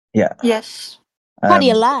routine. Yeah. Yes. Part of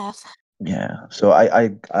your Um, life. yeah. So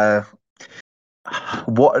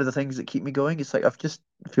what are the things that keep me going? It's like I've just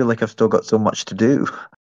feel like I've still got so much to do.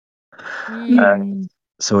 Uh, Mm.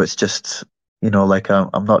 so it's just like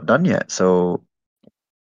I'm not done yet. So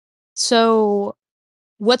So,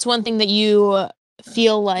 what's one thing that you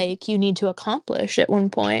feel like you need to accomplish at one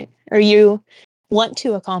point, or you want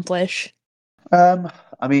to accomplish?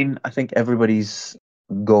 I mean, I think everybody's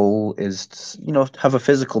goal is to have a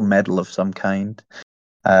physical medal of some kind.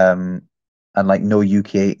 Um, and like no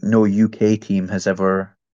UK team has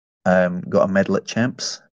ever got a medal at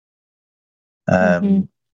champs. Mm-hmm.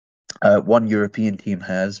 Um, one European team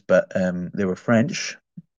has, but they were French.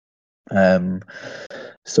 Um,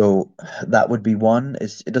 so that would be one.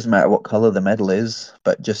 It doesn't matter what color the medal is,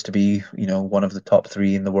 but just to be, one of the top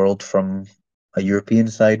three in the world from a European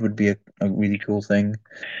side would be a really cool thing.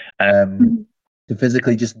 Mhm. To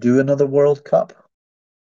physically just do another World Cup.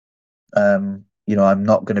 I'm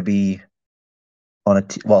not going to be on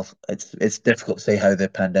well, it's difficult to say how the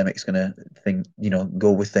pandemic's going to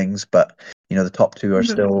go with things, but the top two are Mhm.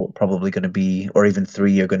 still probably going to be, or even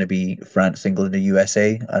three are going to be France, England, and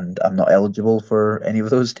USA, and I'm not eligible for any of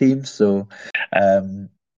those teams. So,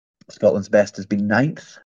 Scotland's best has been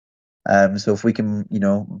ninth. So if we can,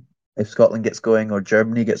 if Scotland gets going or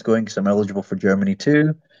Germany gets going, because I'm eligible for Germany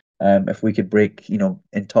too. If we could break,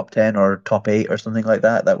 in top 10 or top 8 or something like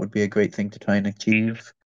that, that would be a great thing to try and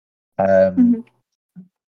achieve. Um, Mhm.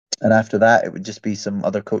 and after that, it would just be some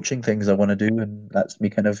other coaching things I want to do, and that's me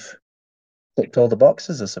kind of ticked all the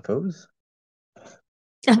boxes, I suppose.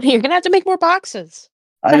 You're gonna have to make more boxes.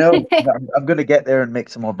 I know. I'm going to get there and make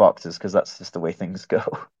some more boxes because that's just the way things go.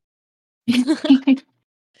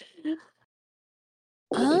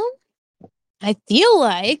 um, I feel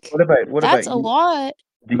like What about that's a you? lot.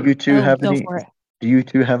 Do you two Oh, have go any? for it. Do you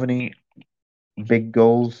two have any big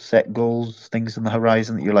goals, set goals, things on the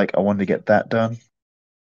horizon that you're like, I want to get that done?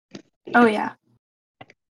 Oh yeah.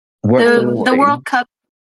 Work The away. the World Cup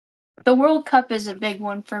the World Cup is a big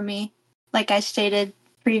one for me. Like I stated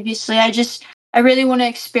previously, I really want to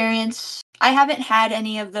experience. I haven't had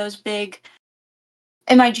any of those big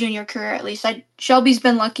in my junior career at least. Shelby's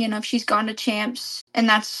been lucky enough she's gone to champs and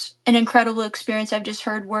that's an incredible experience. I've just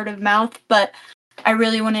heard word of mouth, but I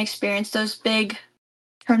really want to experience those big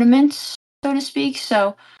tournaments. so to speak.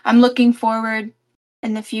 So I'm looking forward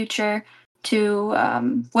in the future to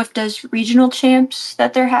WIFTA's regional champs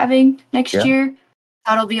that they're having next Yeah. year.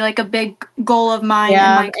 That'll be like a big goal of mine Yeah,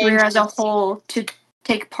 and I'm my career as a anxious. whole to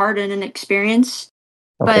take part in an experience.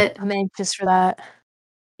 Okay. But I'm anxious for that.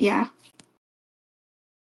 yeah.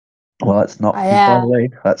 Well, that's not too far Yeah. away.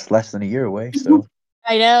 That's less than a year away. So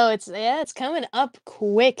I know it's coming up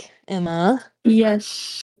quick, Emma.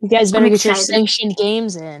 Yes. You guys I'm better get your excited. sanctioned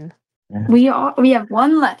games in. yeah. We have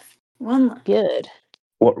one left. One left. Good.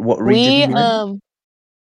 What region We are you in?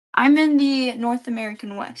 I'm in the North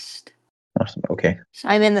American West. Awesome. Okay. So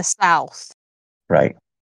I'm in the South. Right.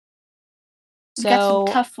 we've got some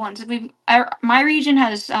So tough ones. My region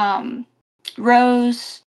has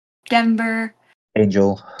Rose, Denver,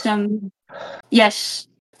 Angel. some yes.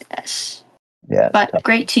 Yeah, it's But tough.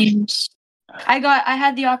 great teams. I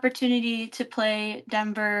had the opportunity to play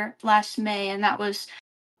Denver last May, and that was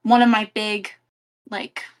one of my big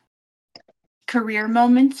like career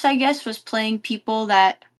moments, I guess, was playing people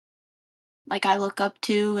that like I look up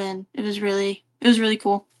to, and it was really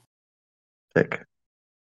cool. Sick.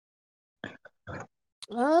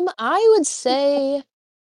 I would say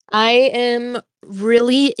I am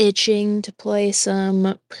really itching to play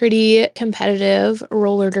some pretty competitive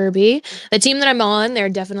roller derby. The team that I'm on, they're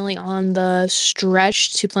definitely on the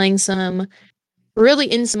stretch to playing some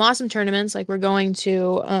in some awesome tournaments. Like we're going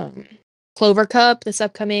to Clover Cup this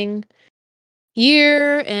upcoming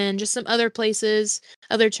year and just some other places,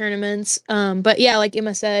 other tournaments. But yeah, like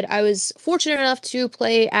Emma said, I was fortunate enough to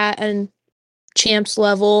play at an champs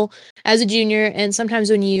level as a junior, and sometimes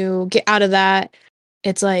when you get out of that,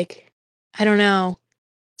 it's like, I don't know.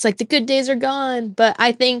 It's like the good days are gone, but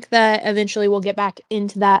I think that eventually we'll get back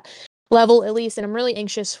into that level at least, and I'm really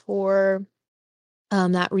anxious for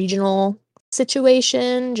that regional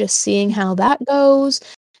situation, just seeing how that goes.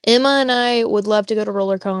 Emma and I would love to go to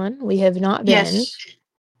RollerCon. We have not been. Yes.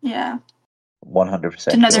 Yeah. 100% It's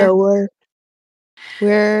go. another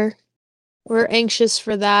So we're anxious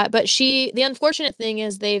for that. But the unfortunate thing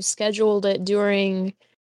is they've scheduled it during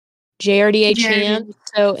JRDA champ, Jared.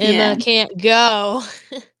 so Emma Yeah. can't go.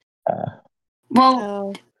 Uh,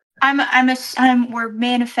 Well, So we're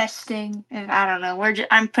manifesting, and I don't know.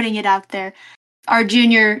 I'm putting it out there. Our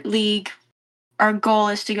junior league, our goal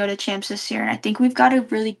is to go to champs this year, and I think we've got a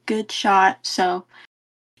really good shot. So,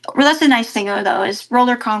 well, that's the nice thing though is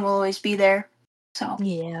RollerCon will always be there. So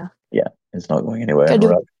yeah. yeah, it's not going anywhere in Gotta a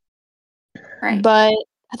do, rush. right. but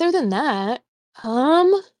other than that,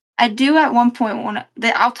 I do at one point want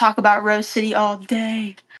to. I'll talk about Rose City all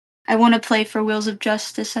day. I want to play for Wheels of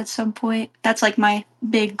Justice at some point. That's like my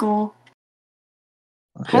big goal.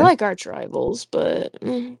 I Okay. like Arch Rivals, but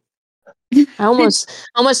I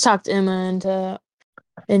almost talked Emma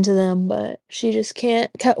into them, but she just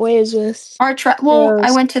can't cut ways with Well, I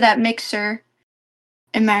Rose. went to that mixer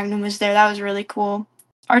and Magnum was there. That was really cool.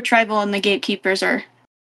 Our tribal and the gatekeepers are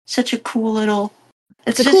such a cool little.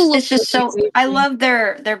 It's a cool It's little just so. I organization. love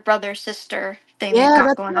their brother sister thing they've Yeah, got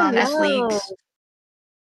that's going what I on as love. leagues.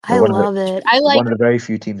 I We're love it. I like one of the very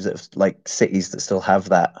few teams that like cities that still have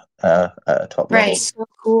that at a top level. Right. it's so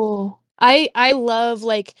cool. I love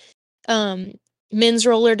like um men's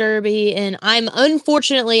roller derby, and I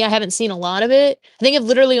haven't seen a lot of it. I think I've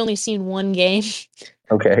literally only seen one game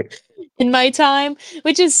Okay. in my time,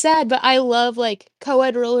 which is sad, but I love like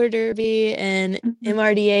co-ed roller derby and Mhm.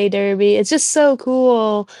 MRDA derby. It's just so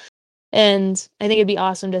cool. And I think it'd be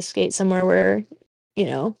awesome to skate somewhere where, you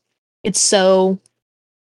know, it's so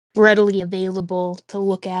readily available to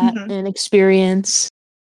look at Mhm. and experience.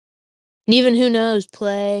 And even who knows,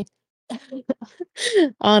 play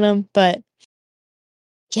on them. But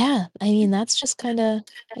yeah, I mean, that's just kind of,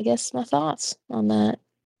 I guess, my thoughts on that.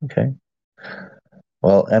 Okay.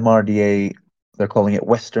 Well, MRDA, they're calling it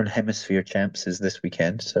Western Hemisphere Champs, is this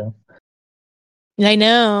weekend, so I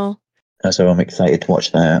know. I'm excited to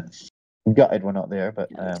watch that. I'm gutted we're not there, but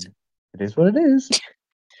Yeah, it is what it is.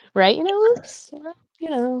 right? You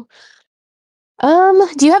know.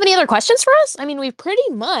 Do you have any other questions for us? I mean, we've pretty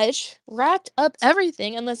much wrapped up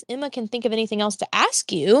everything, unless Emma can think of anything else to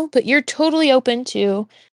ask you, but you're totally open to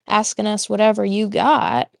asking us whatever you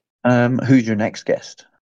got. Who's your next guest?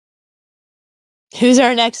 Who's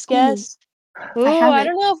our next Ooh, guest? I Oh, have it. I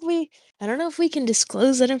don't know if we can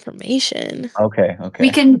disclose that information. Okay. We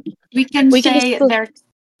can We can say disclose.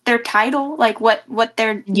 their title, like what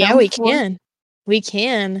they're Yeah, known we for. can. We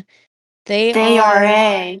can. They They are are.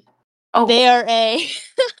 a They are a.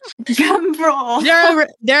 drum roll.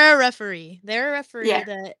 They're a referee. They're a referee Yeah.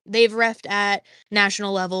 that they've refed at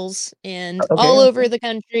national levels and Okay. all over Okay. the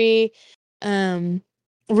country.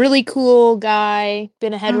 really cool guy,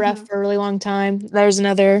 been a head ref for a really long time. There's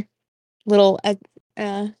another little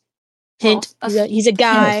hint. He's a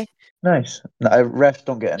guy. Nice. No, refs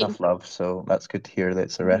don't get enough love, so that's good to hear that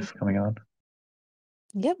it's a ref coming on.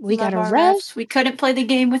 Yep, we got a our ref. refs. We couldn't play the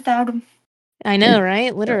game without him. I know,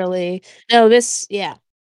 right? Literally. No, he's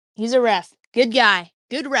a ref. Good guy.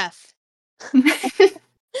 Good ref.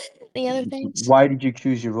 Any other things? Why did you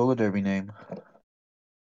choose your roller derby name?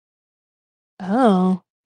 Oh.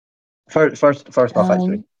 First off,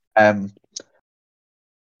 actually,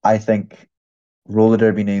 I think roller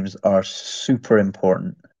derby names are super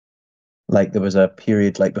important. Like there was a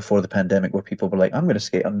period like before the pandemic where people were like, "I'm going to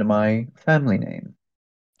skate under my family name,"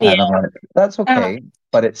 Yeah. and I'm like, "That's okay,"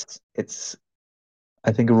 but it's.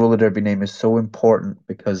 I think a roller derby name is so important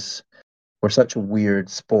because we're such a weird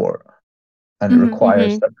sport, and it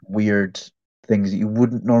requires such weird things that you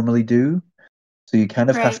wouldn't normally do. So you kind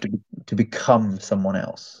of have to become someone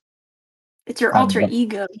else. It's your alter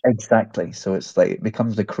ego. Exactly. So it's like it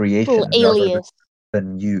becomes a creation rather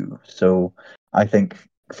than you. So I think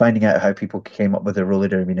finding out how people came up with their roller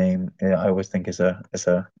derby name, I always think is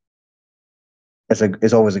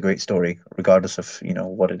always a great story, regardless of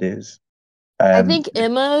what it is. I think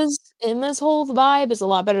Emma's whole vibe is a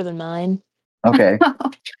lot better than mine. Okay.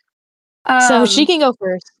 So she can go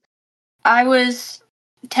first. I was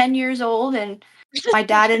 10 years old and my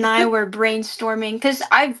dad and I were brainstorming because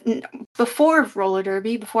before roller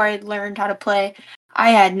derby, before I learned how to play,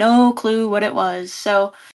 I had no clue what it was.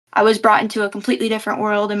 So I was brought into a completely different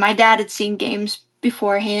world, and my dad had seen games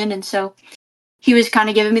beforehand, and so he was kind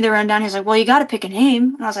of giving me the rundown. He's like, "Well, you got to pick a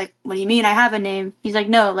name." And I was like, "What do you mean? I have a name." He's like,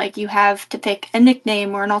 "No, like you have to pick a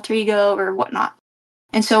nickname or an alter ego or whatnot."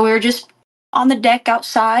 And so we were just on the deck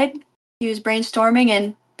outside. He was brainstorming,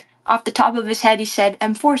 and off the top of his head, he said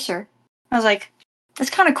Enforcer. I was like, "That's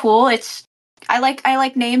kind of cool." I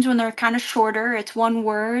like names when they're kind of shorter. It's one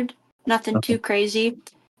word, nothing too crazy.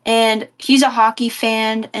 And he's a hockey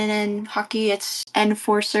fan, and in hockey, it's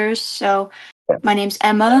Enforcers. So my name's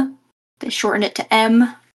Emma. They shorten it to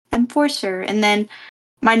M, Enforcer. And then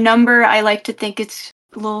my number, I like to think it's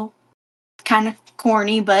a little kind of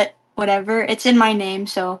corny, but whatever. It's in my name,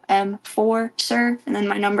 so M4, sir, and then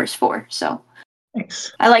my number's 4. So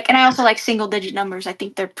Thanks. and I also like single digit numbers. I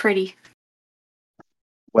think they're pretty.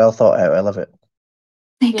 Well thought out. I love it.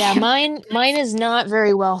 Thank you. Mine is not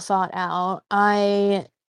very well thought out. I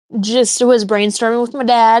just was brainstorming with my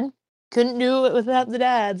dad. Couldn't do it without the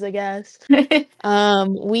dads, I guess.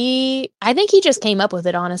 I think he just came up with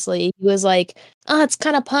it, honestly. He was like, "Oh, it's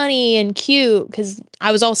kind of punny and cute," because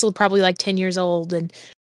I was also probably like 10 years old, and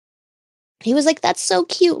he was like, "That's so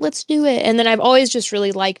cute, let's do it." And then I've always just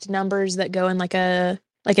really liked numbers that go in like in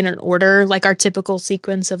an order, like our typical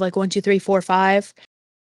sequence of like 1, 2, 3, 4, 5.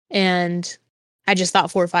 And I just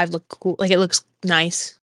thought 4 or 5 looked cool. Like it looks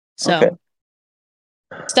nice. So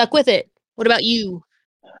stuck with it. What about you?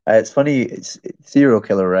 It's funny. It's serial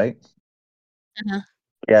killer, right? Uh-huh.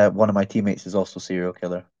 Yeah, one of my teammates is also serial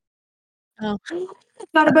killer. Oh.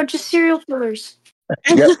 Got a bunch of serial killers.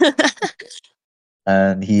 Yep.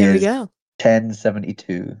 And he There we is go.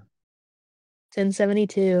 1072.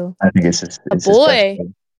 1072. I think it's a his best boy.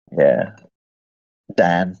 name. Yeah.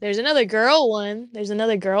 Dan. There's another girl one. There's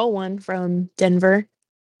another girl one from Denver.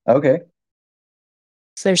 Okay.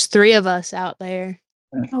 So there's 3 of us out there.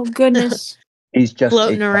 Oh goodness. He's just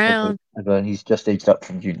floating aged around. He's just aged up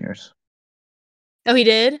from juniors. Oh, he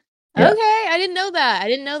did? Yeah. Okay, I didn't know that. I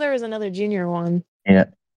didn't know there was another junior one. Yeah.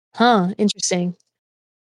 Huh, interesting.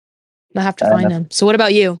 I'll have to find him. So what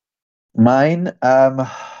about you? Mine, I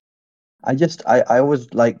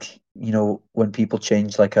always like, when people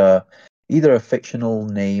change like either a fictional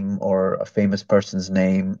name or a famous person's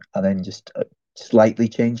name and then just slightly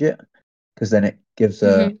change it, because then it gives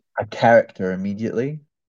a character immediately.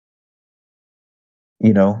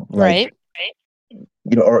 Right.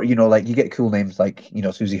 Or like you get cool names like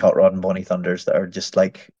Susie Hot Rod and Bonnie Thunders that are just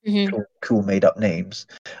like cool made up names.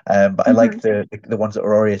 But I like the ones that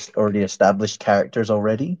are already established characters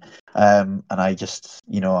already. And I just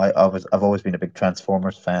I've always been a big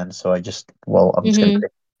Transformers fan, so I'm just gonna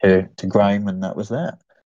stick to Grime, and that was that.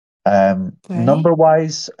 Number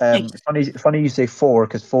wise, funny you say 4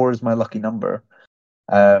 because 4 is my lucky number.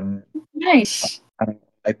 Nice.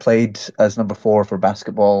 I played as number 4 for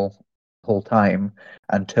basketball the whole time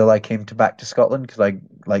until I came back to Scotland because I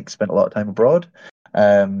spent a lot of time abroad.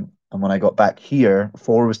 And when I got back here,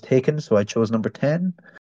 4 was taken, so I chose number 10.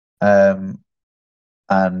 And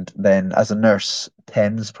then as a nurse,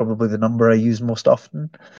 10 is probably the number I use most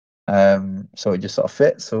often. So it just sort of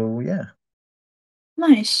fit. So yeah.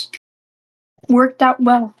 Nice. Worked out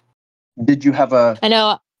well. Did you have I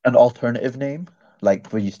know. an alternative name?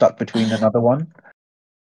 Like, were you stuck between another one?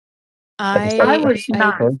 Like a I second, was second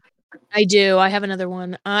not. choice? I do. I have another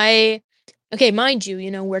one. Okay, mind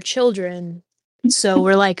you, we're children. So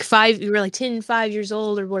we're like 10, 5 years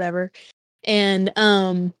old or whatever. And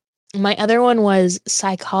my other one was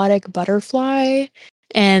Psychotic Butterfly,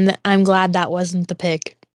 and I'm glad that wasn't the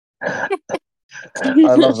pick. I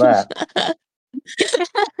love that.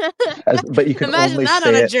 But you can Imagine only that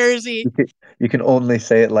on say a it. jersey. You can only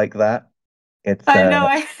say it like that. It's I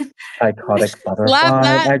know. psychotic Slap butterfly,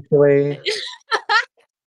 that. actually.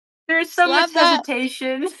 There's so much Slap that.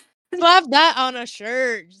 hesitation. Slap that on a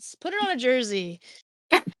shirt. Just put it on a jersey.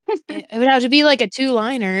 It would have to be like a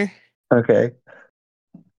two-liner. Okay.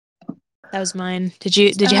 That was mine. Did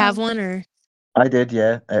you have one or? I did,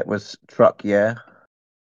 yeah. It was truck, yeah.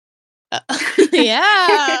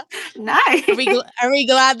 Yeah. Nice. Are we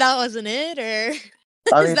glad that wasn't it, or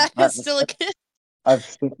I is mean, that still a good?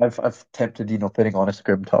 I've tempted, putting on a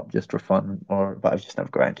scrim top just for fun, but I've just never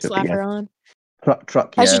got into it. But Slap yeah, her on?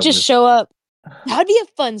 truck, I yeah. should just show up. That'd be a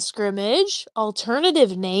fun scrimmage.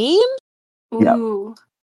 Alternative name? Yeah. Ooh.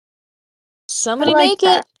 Somebody I like make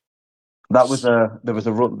that. it. There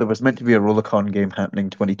was meant to be a Rollicon game happening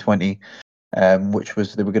 2020, which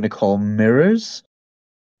was they were going to call mirrors.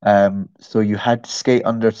 So you had to skate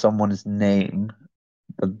under someone's name,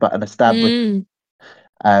 but an established.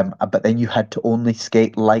 Mm. But then you had to only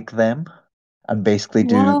skate like them and basically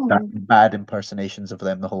do Whoa. bad impersonations of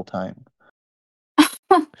them the whole time.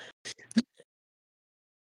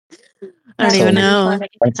 I don't That's even So, pretty know. funny.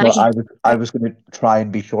 and so I I was going to try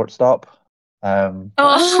and be shortstop.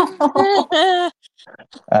 Oh.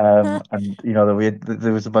 And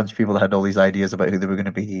there was a bunch of people that had all these ideas about who they were going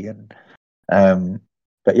to be, and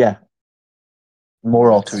but yeah,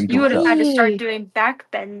 more alter That's You ego would have stuff. had to start funny. doing back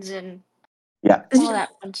bends and Yeah, all that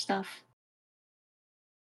fun stuff.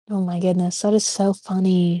 Oh my goodness, that is so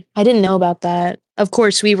funny. I didn't know about that. Of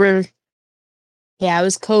course, yeah, it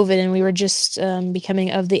was COVID and we were just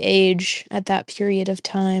becoming of the age at that period of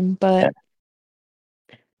time, yeah. but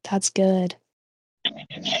that's good.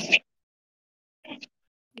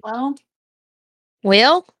 Well,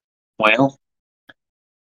 Well, Well,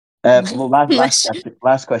 let's.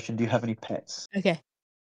 last question. Do you have any pets? Okay.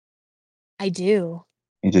 I do.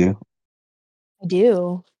 You do. I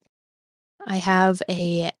do. I have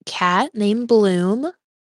a cat named Bloom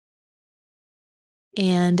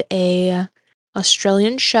and a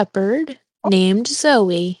Australian Shepherd named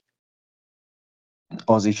Zoe.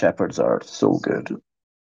 Aussie Shepherds are so good.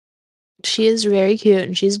 She is very cute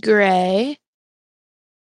and she's gray.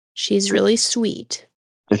 She's really sweet.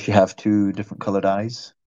 Does she have two different colored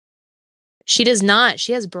eyes? She does not.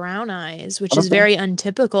 She has brown eyes, which is Okay. very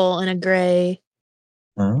untypical in a gray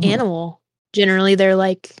Oh, animal. Generally, they're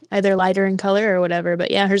like either lighter in color or whatever,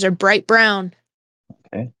 but yeah, hers are bright brown.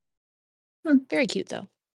 okay. Very cute, though.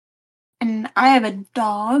 and I have a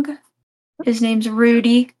dog. His name's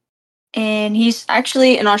Rudy, and he's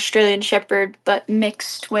actually an Australian Shepherd, but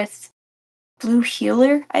mixed with Blue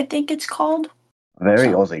Heeler, I think it's called. Very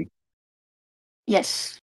So, Aussie.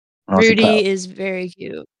 yes. Aussie Rudy cloud. is very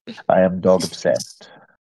cute. I am dog obsessed.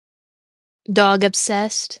 Dog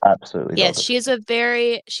obsessed. Absolutely dog Yes, obsessed.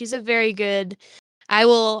 she's a very good. I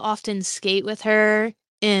will often skate with her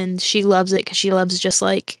and she loves it because she loves just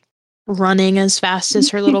like running as fast as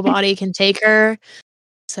her little body can take her.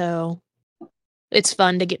 So it's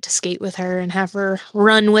fun to get to skate with her and have her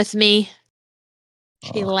run with me.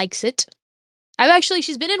 She Oh, likes it.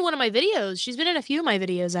 She's been in one of my videos. She's been in a few of my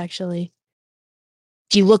videos actually.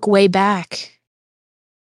 If you look way back,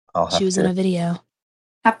 I'll she have was in to. a video.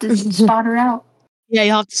 Have to spot her out. Yeah,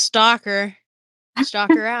 you'll have to stalk her. Stalk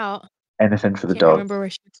her out. Anything for the Can't dog. remember where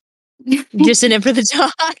she was. Just in it for the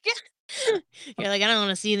dog. You're like, I don't want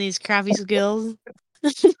to see these crappy skills.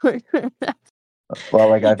 You're Well,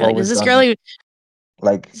 like I've like, always done.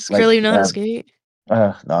 Like does this like girl even know how to skate?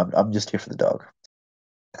 no, I'm just here for the dog.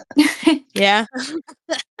 Yeah.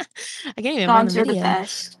 I can't even find the Dogs are the video.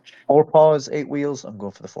 best. 4 paws, 8 wheels. I'm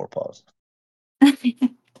going for the 4 paws. Oh,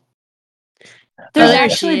 There's there Yeah.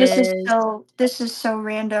 actually she is. this is so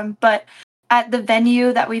random, but at the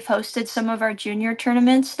venue that we've hosted some of our junior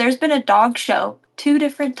tournaments, there's been a dog show 2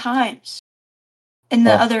 different times. In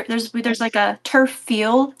the Oh, other there's like a turf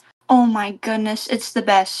field. Oh my goodness, it's the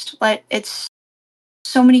best. Like it's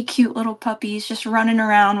so many cute little puppies just running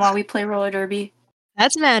around while we play roller derby.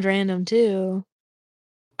 That's mad random too.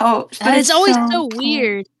 Oh, but And it's it's always so so cool.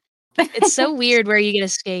 weird. It's so weird where you get to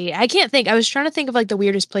skate. I can't think. I was trying to think of like the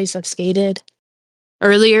weirdest place I've skated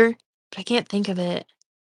earlier, but I can't think of it.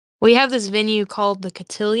 We have this venue called the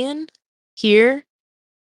Cotillion here,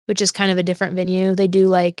 which is kind of a different venue. They do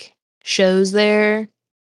like shows there,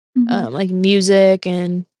 Mhm. like music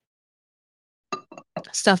and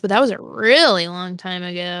stuff, but that was a really long time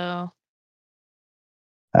ago.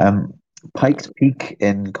 Pikes Peak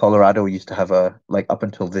in Colorado used to have up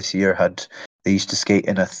until this year they used to skate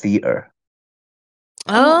in a theater,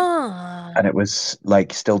 Oh, and it was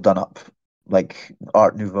like still done up like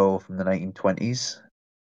Art Nouveau from the 1920s.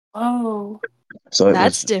 Oh. So it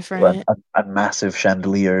that's was different. massive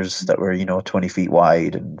chandeliers that were 20 feet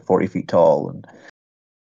wide and 40 feet tall and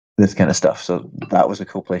this kind of stuff. So that was a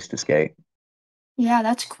cool place to skate. Yeah,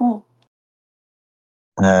 that's cool.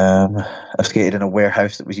 I've skated in a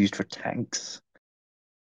warehouse that was used for tanks.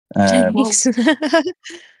 Whoa. Thanks.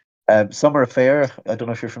 Summer Affair. I don't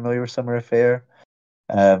know if you're familiar with Summer Affair.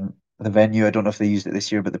 The venue, I don't know if they used it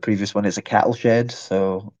this year, but the previous one is a cattle shed.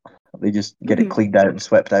 So they just get it Mhm. cleaned out and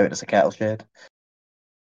swept out, and it's a cattle shed.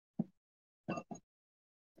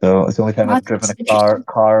 So it's the only time I've driven That's a car interesting.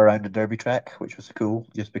 car around a derby track, which was cool,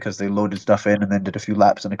 just because they loaded stuff in and then did a few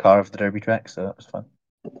laps in a car of the derby track. So that was fun.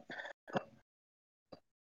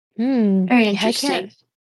 Very Yeah, interesting.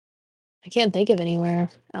 I can't think of anywhere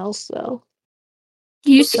else though.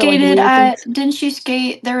 You That like skated weird things. didn't you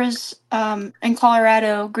skate, there was in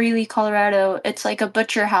Colorado, Greeley, Colorado, it's like a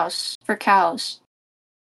butcher house for cows.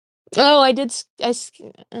 Oh, I did.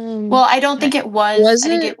 Well, I don't think it was. Was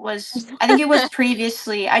it? I think it was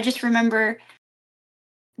previously. I just remember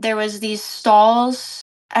there was these stalls.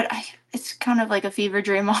 It's kind of like a fever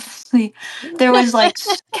dream, honestly. There was like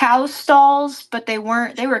cow stalls, but they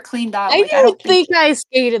weren't. They were cleaned out. I Like I don't don't think. think I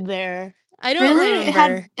skated there. I don't Really,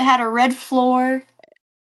 remember. it had a red floor.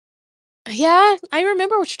 Yeah, I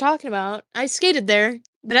remember what you're talking about. I skated there,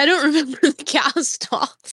 but I don't remember the cow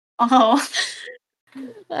stalls. Oh,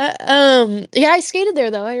 Yeah, I skated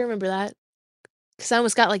there though. I remember that because I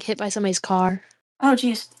almost got like hit by somebody's car. oh,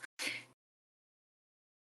 geez.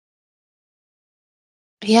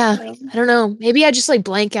 Yeah, I don't know. Maybe I just like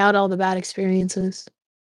blank out all the bad experiences.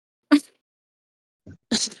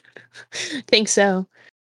 Think so.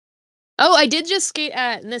 Oh, I did just skate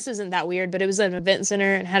at, and this isn't that weird, but it was an event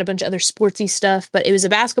center and had a bunch of other sportsy stuff. But it was a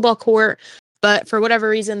basketball court. But for whatever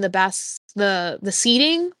reason, the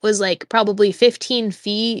seating was like probably 15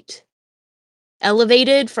 feet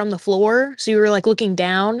elevated from the floor, so you were like looking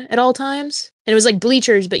down at all times. And it was like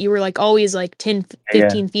bleachers, but you were like always like 10, Yeah,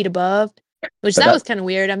 15 feet above, which but that was kind of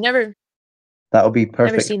weird. I've that'll be never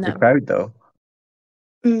perfect seen for the that. crowd, though.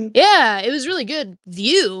 Mm. Yeah, it was really good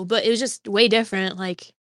view, but it was just way different.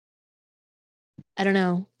 Like, I don't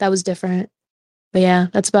know. That was different. But yeah,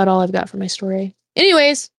 that's about all I've got for my story.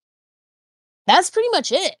 Anyways, that's pretty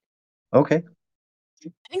much it. Okay.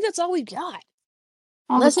 I think that's all we've got.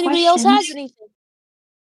 All the Unless anybody else has questions. anything.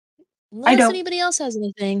 I Unless don't. anybody else has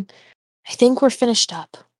anything. I think we're finished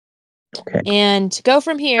up. Okay. And to go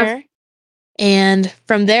from Uh, here, and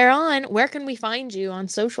from there on, where can we find you on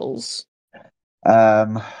socials?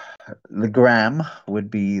 Um, the gram would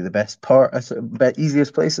be the best part,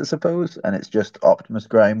 easiest place, I suppose, and it's just Optimus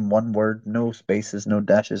Grime, one word, no spaces, no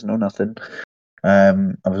dashes, no nothing. I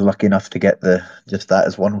was lucky enough to get the just that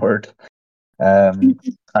as one word. And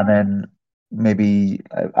then maybe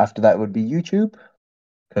after that would be YouTube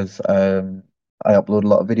because I upload a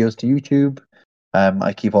lot of videos to YouTube.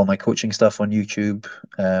 I keep all my coaching stuff on YouTube.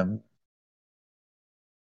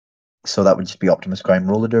 So that would just be Optimus Prime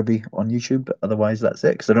Roller Derby on YouTube. Otherwise, that's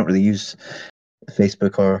it because I don't really use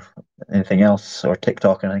Facebook or anything else or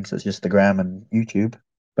TikTok or anything. So it's just the gram and YouTube.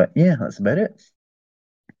 But yeah, that's about it.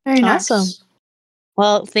 Very Awesome. nice.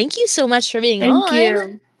 Well, thank you so much for being Thank on.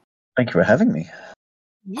 you. Thank you for having me. Of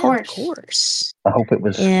Yeah, of course. course. I hope it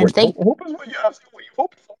was And what, thank I hope it's what you asked, what you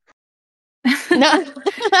hoped for. No,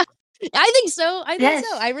 I think so. I think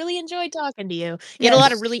so. Yes. I really enjoyed talking to you. You had a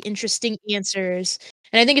lot of Yes. really interesting answers.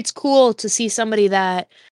 And I think it's cool to see somebody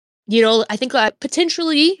that, I think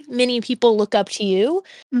potentially many people look up to you,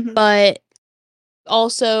 Hmm. but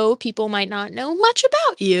also people might not know much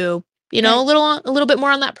about you. Right. A little bit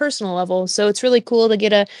more on that personal level. So it's really cool to get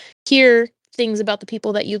to hear things about the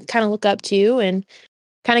people that you kind of look up to and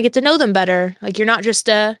kind of get to know them better. Like you're not just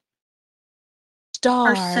a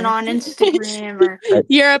Person star. on Instagram or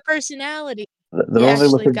You're a personality. They're You only yes. actually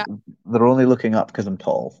looking. got They're only looking up because I'm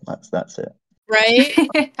tall. That's it.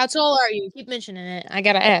 right. How tall are you? Keep mentioning it. I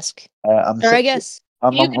gotta ask. I'm Or I six. guess can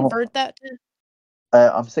I'm you I'm convert that to?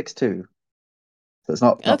 I'm 6'2", so it's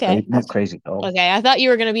not Okay. crazy, not crazy tall. Okay. I thought you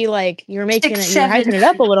were gonna be like Six, you were hyping seven. it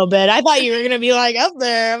up a little bit. I thought you were gonna be like up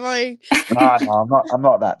there. I'm like No, no, I'm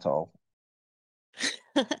not that tall.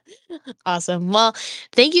 awesome. Well,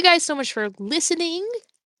 thank you guys so much for listening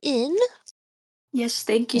in Yes,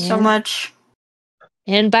 thank you so and much.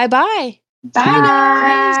 And bye-bye. Bye,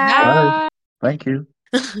 guys. Bye. Thank you.